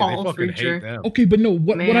UK. Paul They fucking Future. hate them. okay, but no.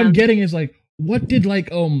 What I'm Man. getting is like, what did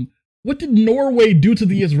Norway do to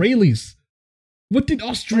the Israelis? What did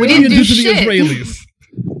Australia didn't do do to the shit. Israelis?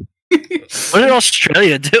 What did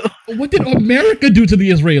Australia do? What did America do to the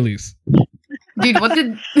Israelis? Dude, what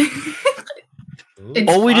did... It's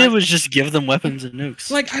All we did fine. was just give them weapons and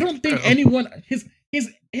nukes. Like, I don't think anyone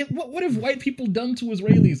what have white people done to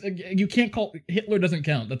Israelis? You can't call Hitler doesn't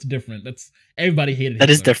count. That's different. That's everybody hated Hitler.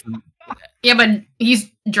 That is different. Yeah, but he's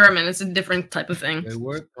German. It's a different type of thing. They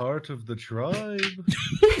weren't part of the tribe.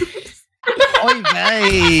 Oy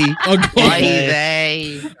vey. A global, Oy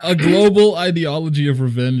vey. a global ideology of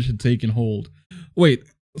revenge had taken hold. Wait,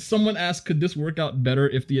 someone asked, could this work out better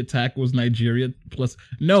if the attack was Nigeria plus?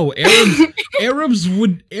 No, Arabs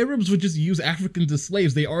would just use Africans as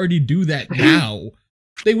slaves. They already do that now.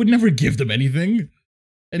 They would never give them anything.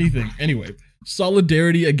 Anyway,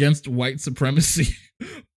 solidarity against white supremacy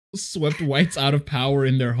swept whites out of power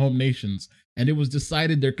in their home nations, and it was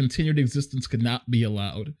decided their continued existence could not be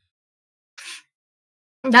allowed.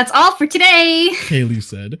 That's all for today. Kaylee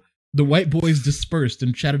said. The white boys dispersed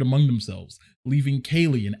and chatted among themselves, leaving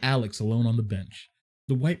Kaylee and Alex alone on the bench.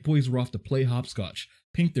 The white boys were off to play hopscotch,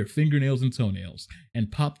 paint their fingernails and toenails,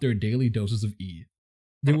 and pop their daily doses of E.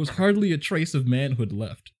 There was hardly a trace of manhood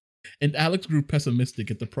left, and Alex grew pessimistic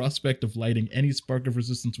at the prospect of lighting any spark of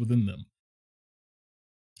resistance within them.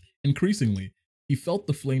 Increasingly, he felt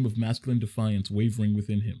the flame of masculine defiance wavering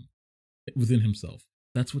within himself.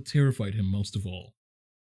 That's what terrified him most of all.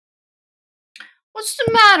 What's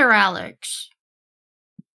the matter, Alex?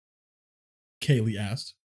 Kaylee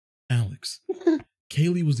asked. Alex.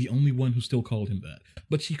 Kaylee was the only one who still called him that,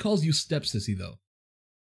 but she calls you stepsissy, though.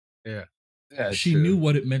 Yeah. She knew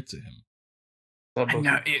what it meant to him. I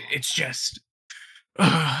know, it's just...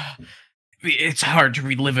 it's hard to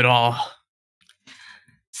relive it all.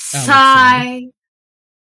 Sigh.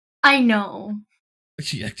 I know.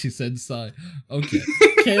 She actually said sigh. Okay.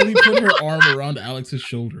 Kaylee put her arm around Alex's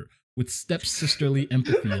shoulder with stepsisterly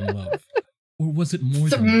empathy and love. Or was it more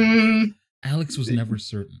than that? Alex was never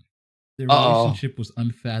certain. Their relationship was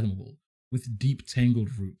unfathomable, with deep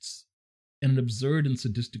tangled roots. In an absurd and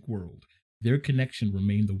sadistic world, their connection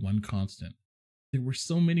remained the one constant. There were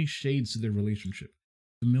so many shades to their relationship: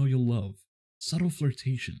 familial love, subtle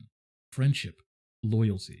flirtation, friendship,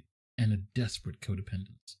 loyalty, and a desperate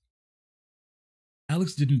codependence.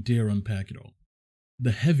 Alex didn't dare unpack it all.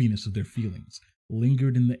 The heaviness of their feelings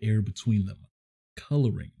lingered in the air between them,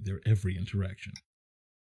 coloring their every interaction.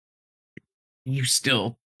 You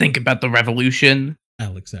still think about the revolution?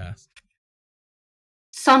 Alex asked.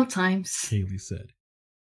 Sometimes. Kaylee said.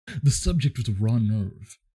 The subject was a raw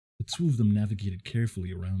nerve. The two of them navigated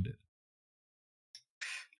carefully around it.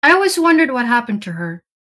 I always wondered what happened to her.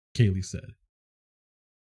 Kaylee said.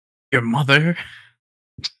 Your mother?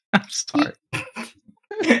 I'm sorry.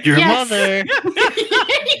 Your mother.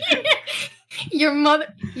 Your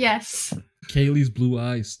mother. Yes. Kaylee's blue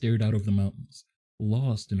eyes stared out of the mountains,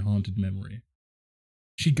 lost in haunted memory.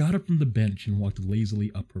 She got up from the bench and walked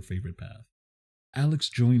lazily up her favorite path. Alex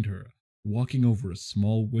joined her, walking over a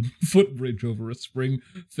small wooden footbridge over a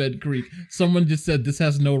spring-fed creek. Someone just said this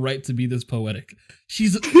has no right to be this poetic.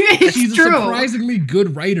 She's a surprisingly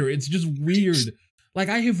good writer. It's just weird. Like,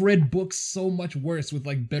 I have read books so much worse with,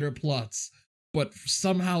 like, better plots, but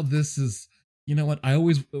somehow this is, you know what,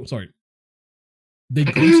 they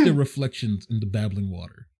glimpsed their reflections in the babbling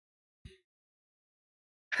water.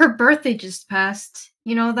 Her birthday just passed.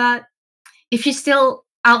 You know that? If she's still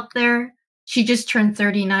out there, she just turned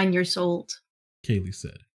 39 years old. Kaylee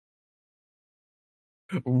said.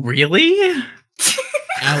 Really?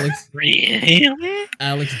 Alex. Really?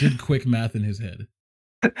 Alex did quick math in his head.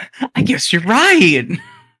 I guess you're right.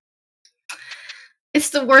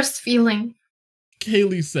 It's the worst feeling.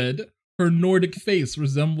 Kaylee said. Her Nordic face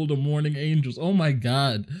resembled a morning angel's. Oh my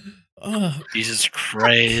god. Ugh. Jesus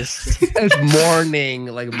Christ. It's morning,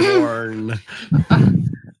 like morn.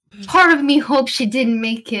 Part of me hopes she didn't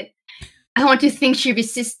make it. I want to think she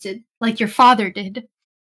resisted, like your father did.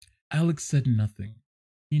 Alex said nothing.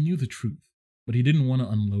 He knew the truth, but he didn't want to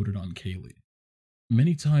unload it on Kaylee.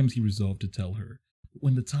 Many times he resolved to tell her.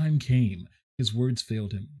 When the time came, his words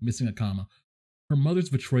failed him, missing a comma. Her mother's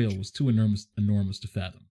betrayal was too enormous to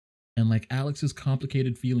fathom. And like Alex's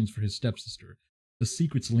complicated feelings for his stepsister, the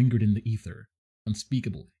secrets lingered in the ether.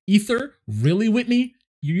 Unspeakable. Ether? Really, Whitney?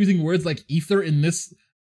 You're using words like ether in this?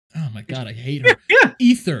 Oh my god, I hate her. Yeah.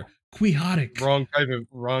 Ether. Quixotic. Wrong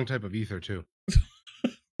type of ether too.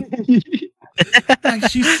 Like,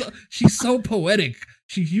 she's so poetic.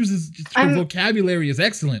 She uses her vocabulary is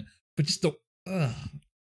excellent, but just the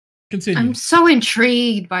continue. I'm so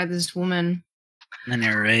intrigued by this woman. I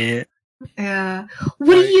know, right? Yeah.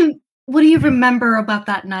 What do you remember about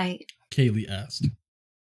that night? Kaylee asked.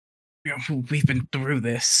 We've been through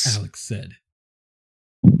this. Alex said.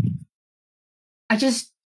 I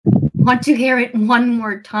just want to hear it one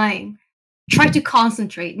more time. Try to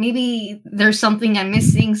concentrate. Maybe there's something I'm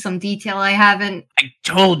missing, some detail I haven't. I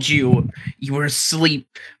told you were asleep.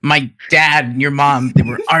 My dad and your mom, they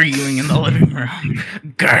were arguing in the living room.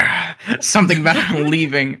 Grr. Something about her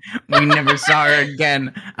leaving. We never saw her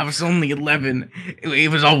again. I was only 11.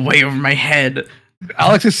 It was all way over my head.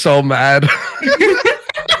 Alex is so mad.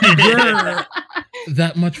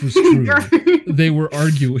 That much was true. They were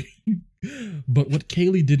arguing. But what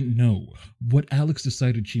Kaylee didn't know, what Alex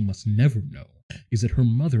decided she must never know, is that her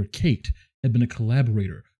mother, Kate, had been a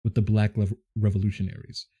collaborator with the Black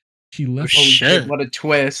Revolutionaries. She left. Holy shit! What a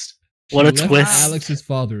twist! What a left twist! Alex's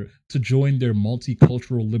father to join their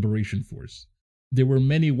multicultural liberation force. There were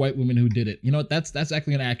many white women who did it. You know what? That's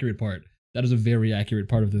actually an accurate part. That is a very accurate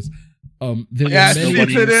part of this. Yes,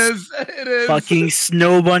 it is. It is. Fucking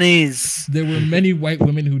snow bunnies. There were many white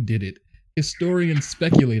women who did it. Historians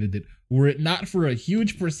speculated that were it not for a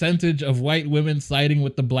huge percentage of white women siding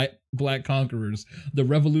with the black conquerors, the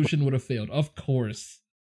revolution would have failed. Of course.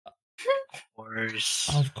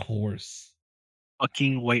 Of course.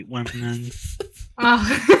 Fucking white women.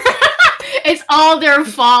 It's all their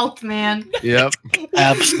fault, man. Yep.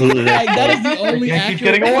 Absolutely. That is the only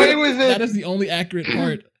accurate. Away with it. That is the only accurate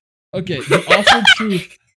part. Okay, the awful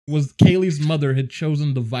truth was Kaylee's mother had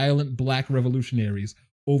chosen the violent black revolutionaries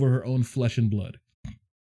over her own flesh and blood.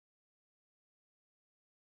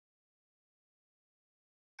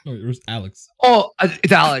 Oh, it was Alex. Oh,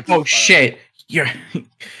 it's Alex. Oh shit! You're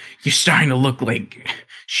starting to look like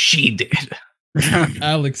she did.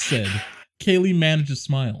 Alex said. Kaylee managed to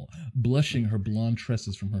smile, blushing her blonde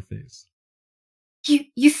tresses from her face.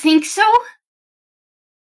 You think so?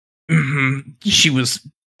 Mm-hmm. She was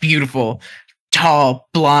beautiful, tall,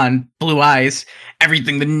 blonde, blue eyes.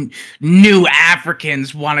 Everything the new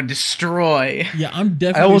Africans want to destroy. Yeah, I'm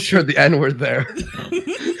definitely. I almost heard the N-word there.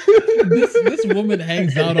 this woman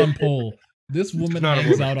hangs out on pole. This woman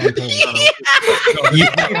hangs out on pole. He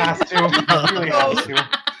has to. He really has to.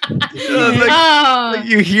 Like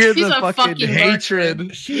you hear she's the a fucking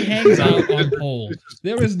hatred. She hangs out on pole.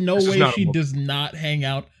 There is no way she does not hang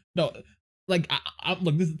out. No, like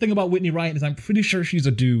look. The thing about Whitney Ryan is I'm pretty sure she's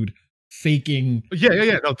a dude faking.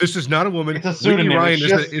 Yeah. No, this is not a woman. It's a Whitney pseudonym. Ryan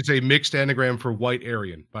It's is a mixed anagram for white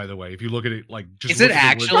Aryan, by the way. If you look at it, like, just Is look it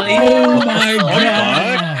at the actually? Oh my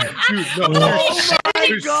god! Dude, no, my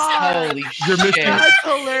God. Holy You're missing. shit! That's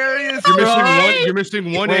hilarious. You're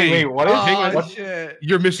missing one Wait, A. what is? Oh, Hang on. What? shit.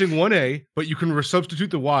 You're missing one A, but you can substitute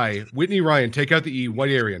the Y. Whitney Ryan, take out the E.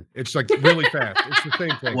 White Aryan. It's like really fast. It's the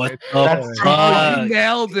same thing. What That's the You fuck?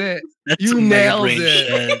 nailed it. That's you some nailed mega brain it.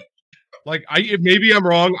 shit. Like maybe I'm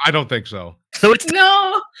wrong. I don't think so. So it's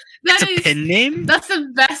No, it's that a is pin name? that's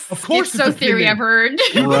the best Of course schizo it's a pin theory name. I've heard.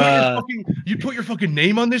 Bruh. You put your fucking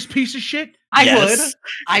name on this piece of shit? I Yes.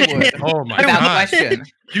 would. Oh my Without god! question.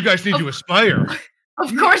 You guys need to aspire.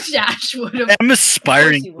 Of course, Josh would have. I'm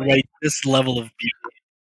aspiring you to would. write this level of beauty.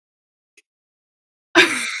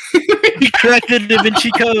 You cracked the Da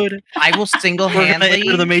Vinci Code. I will We're gonna single-handedly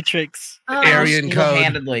enter the Matrix. Aryan code.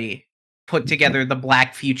 single-handedly put together the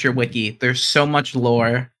Black Future Wiki. There's so much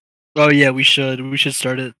lore. Oh yeah, we should. We should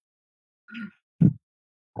start it.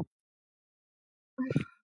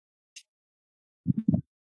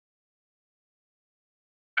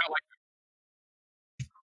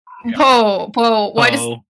 Poe, why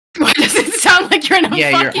Oh. does it sound like you're in a Yeah,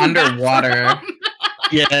 you're fucking underwater. bathroom?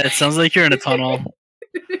 Yeah, it sounds like you're in a tunnel.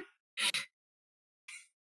 I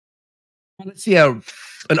want to see an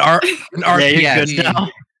RPG. Yeah, you're good now.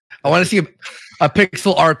 I want to see a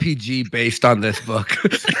pixel RPG based on this book.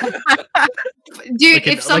 Dude, Like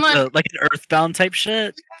if someone, like an Earthbound type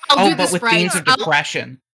shit. I'll do But the with themes sprites. of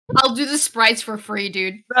depression. I'll do the sprites for free,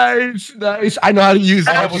 dude. Nice. I know how to use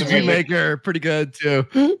I have one RPG too. Maker pretty good too.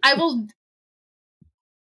 I will.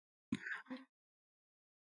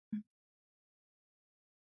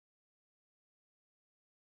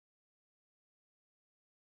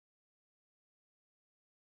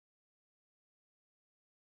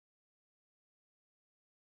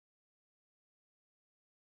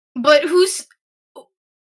 But who's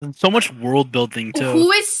So much world building too.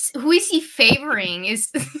 who is he favoring? Is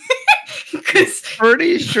because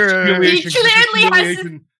Pretty sure. Humiliation, clearly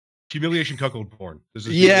has- humiliation cuckold porn. This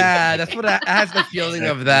is Yeah, that's what I has the feeling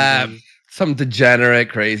of that. Some degenerate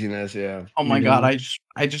craziness. Yeah. Oh my god,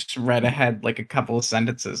 I just read ahead like a couple of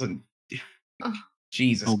sentences and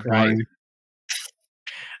Jesus Oh, Christ. boy.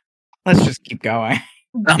 Let's just keep going.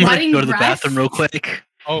 I'm gonna budding go to the breath? bathroom real quick.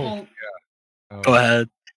 Oh yeah. Oh. Go ahead.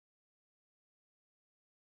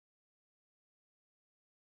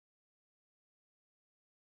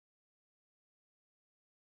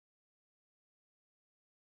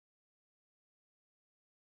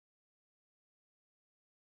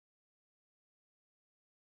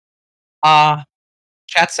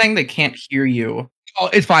 Chat's saying they can't hear you. Oh,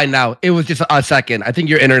 it's fine now. It was just a second. I think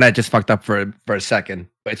your internet just fucked up for a second,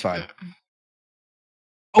 but it's fine.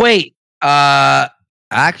 Oh wait.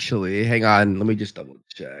 Actually, hang on. Let me just double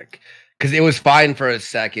check Because it was fine for a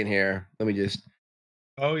second here. Let me just.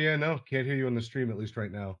 Oh yeah, no, can't hear you on the stream at least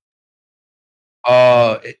right now.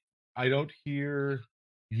 I don't hear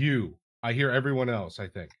you. I hear everyone else, I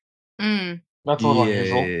think. That's a little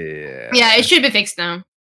unusual. Yeah, it should be fixed now.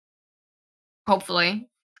 Hopefully.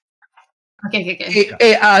 Okay.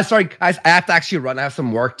 Hey, sorry, guys. I have to actually run. I have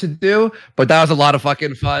some work to do, but that was a lot of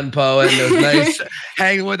fucking fun, Poe, and it was nice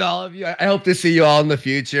hanging with all of you. I hope to see you all in the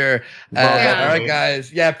future. All right,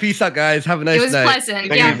 guys. Yeah, peace out, guys. Have a nice night. It was pleasant.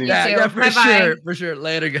 Yeah, for sure.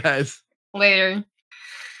 Later, guys. Later.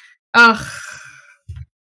 Ugh.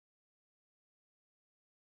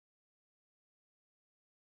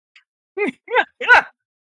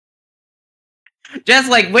 Just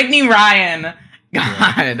like Whitney Ryan.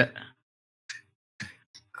 God.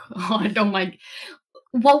 God, oh my.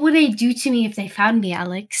 What would they do to me if they found me,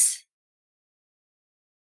 Alex?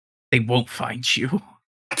 They won't find you.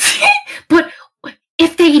 But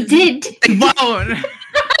if they did. They won't.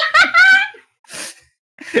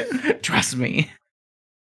 Trust me.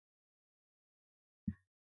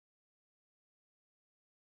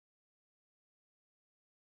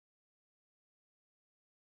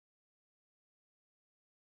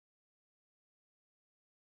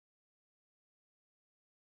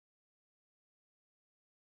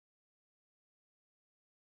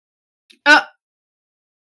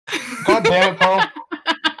 God damn it, Paul.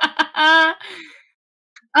 I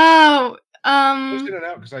was in and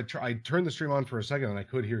out because I turned the stream on for a second and I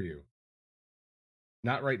could hear you.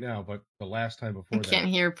 Not right now, but the last time before I that. can't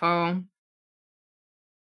hear Poe.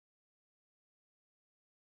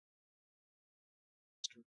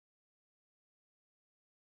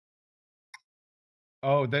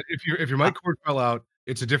 Oh, that if your mic cord fell out,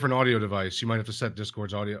 it's a different audio device. You might have to set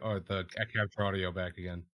Discord's audio or the capture audio back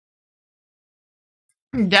again.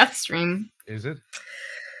 Death stream. Is it?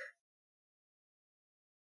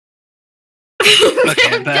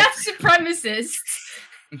 Death supremacists.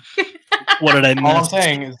 What did I miss? All I'm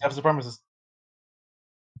saying is death supremacists.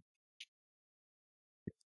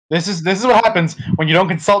 This is what happens when you don't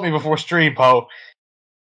consult me before stream, Poe.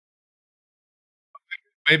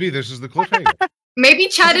 Maybe this is the cliffhanger. Maybe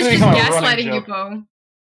Chad is This is just a running gaslighting you, joke. Poe.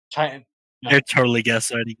 They're totally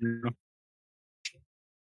gaslighting you.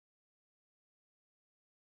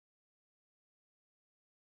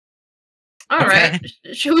 All right.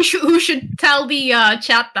 Who should tell the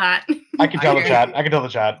chat that? I can tell the chat. I can tell the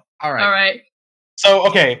chat. All right. All right. So,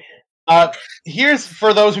 okay. Here's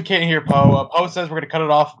for those who can't hear Poe. Poe says we're going to cut it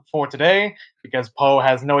off for today because Poe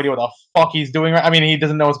has no idea what the fuck he's doing. I mean, he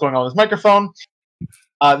doesn't know what's going on with his microphone.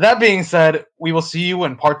 That being said, we will see you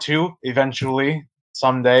in part 2 eventually,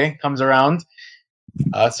 someday, comes around.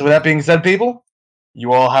 So with that being said, people,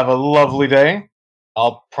 you all have a lovely day.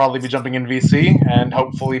 I'll probably be jumping in VC, and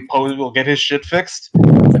hopefully Poe will get his shit fixed.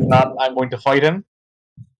 If not, I'm going to fight him.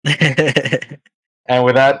 And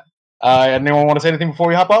with that, anyone want to say anything before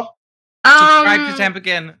we hop off? Subscribe to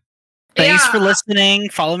Tempokin. Thanks for listening.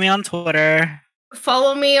 Follow me on Twitter.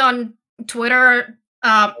 Follow me on Twitter,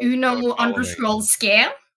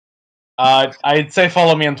 Uno_scam. I'd say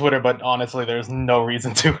follow me on Twitter, but honestly, there's no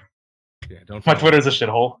reason to. Yeah, don't. My Twitter's a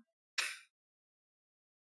shithole.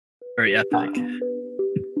 Very epic.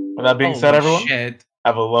 With that being said, everyone,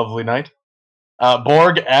 have a lovely night.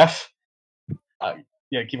 Borg F.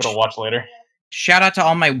 Yeah, keep it on watch later. Shout out to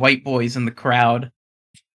all my white boys in the crowd.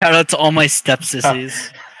 Shout out to all my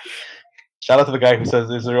stepsissies. Shout out to the guy who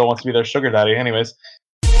says Israel wants to be their sugar daddy. Anyways.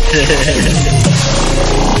 Remember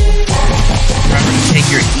to take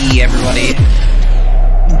your E, everybody.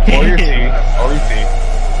 Or your T. Or your T.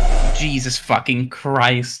 Jesus fucking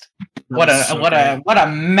Christ! What a mess! What a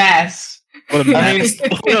mess! What a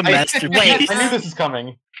masterpiece! Wait, I knew this is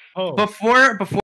coming. Before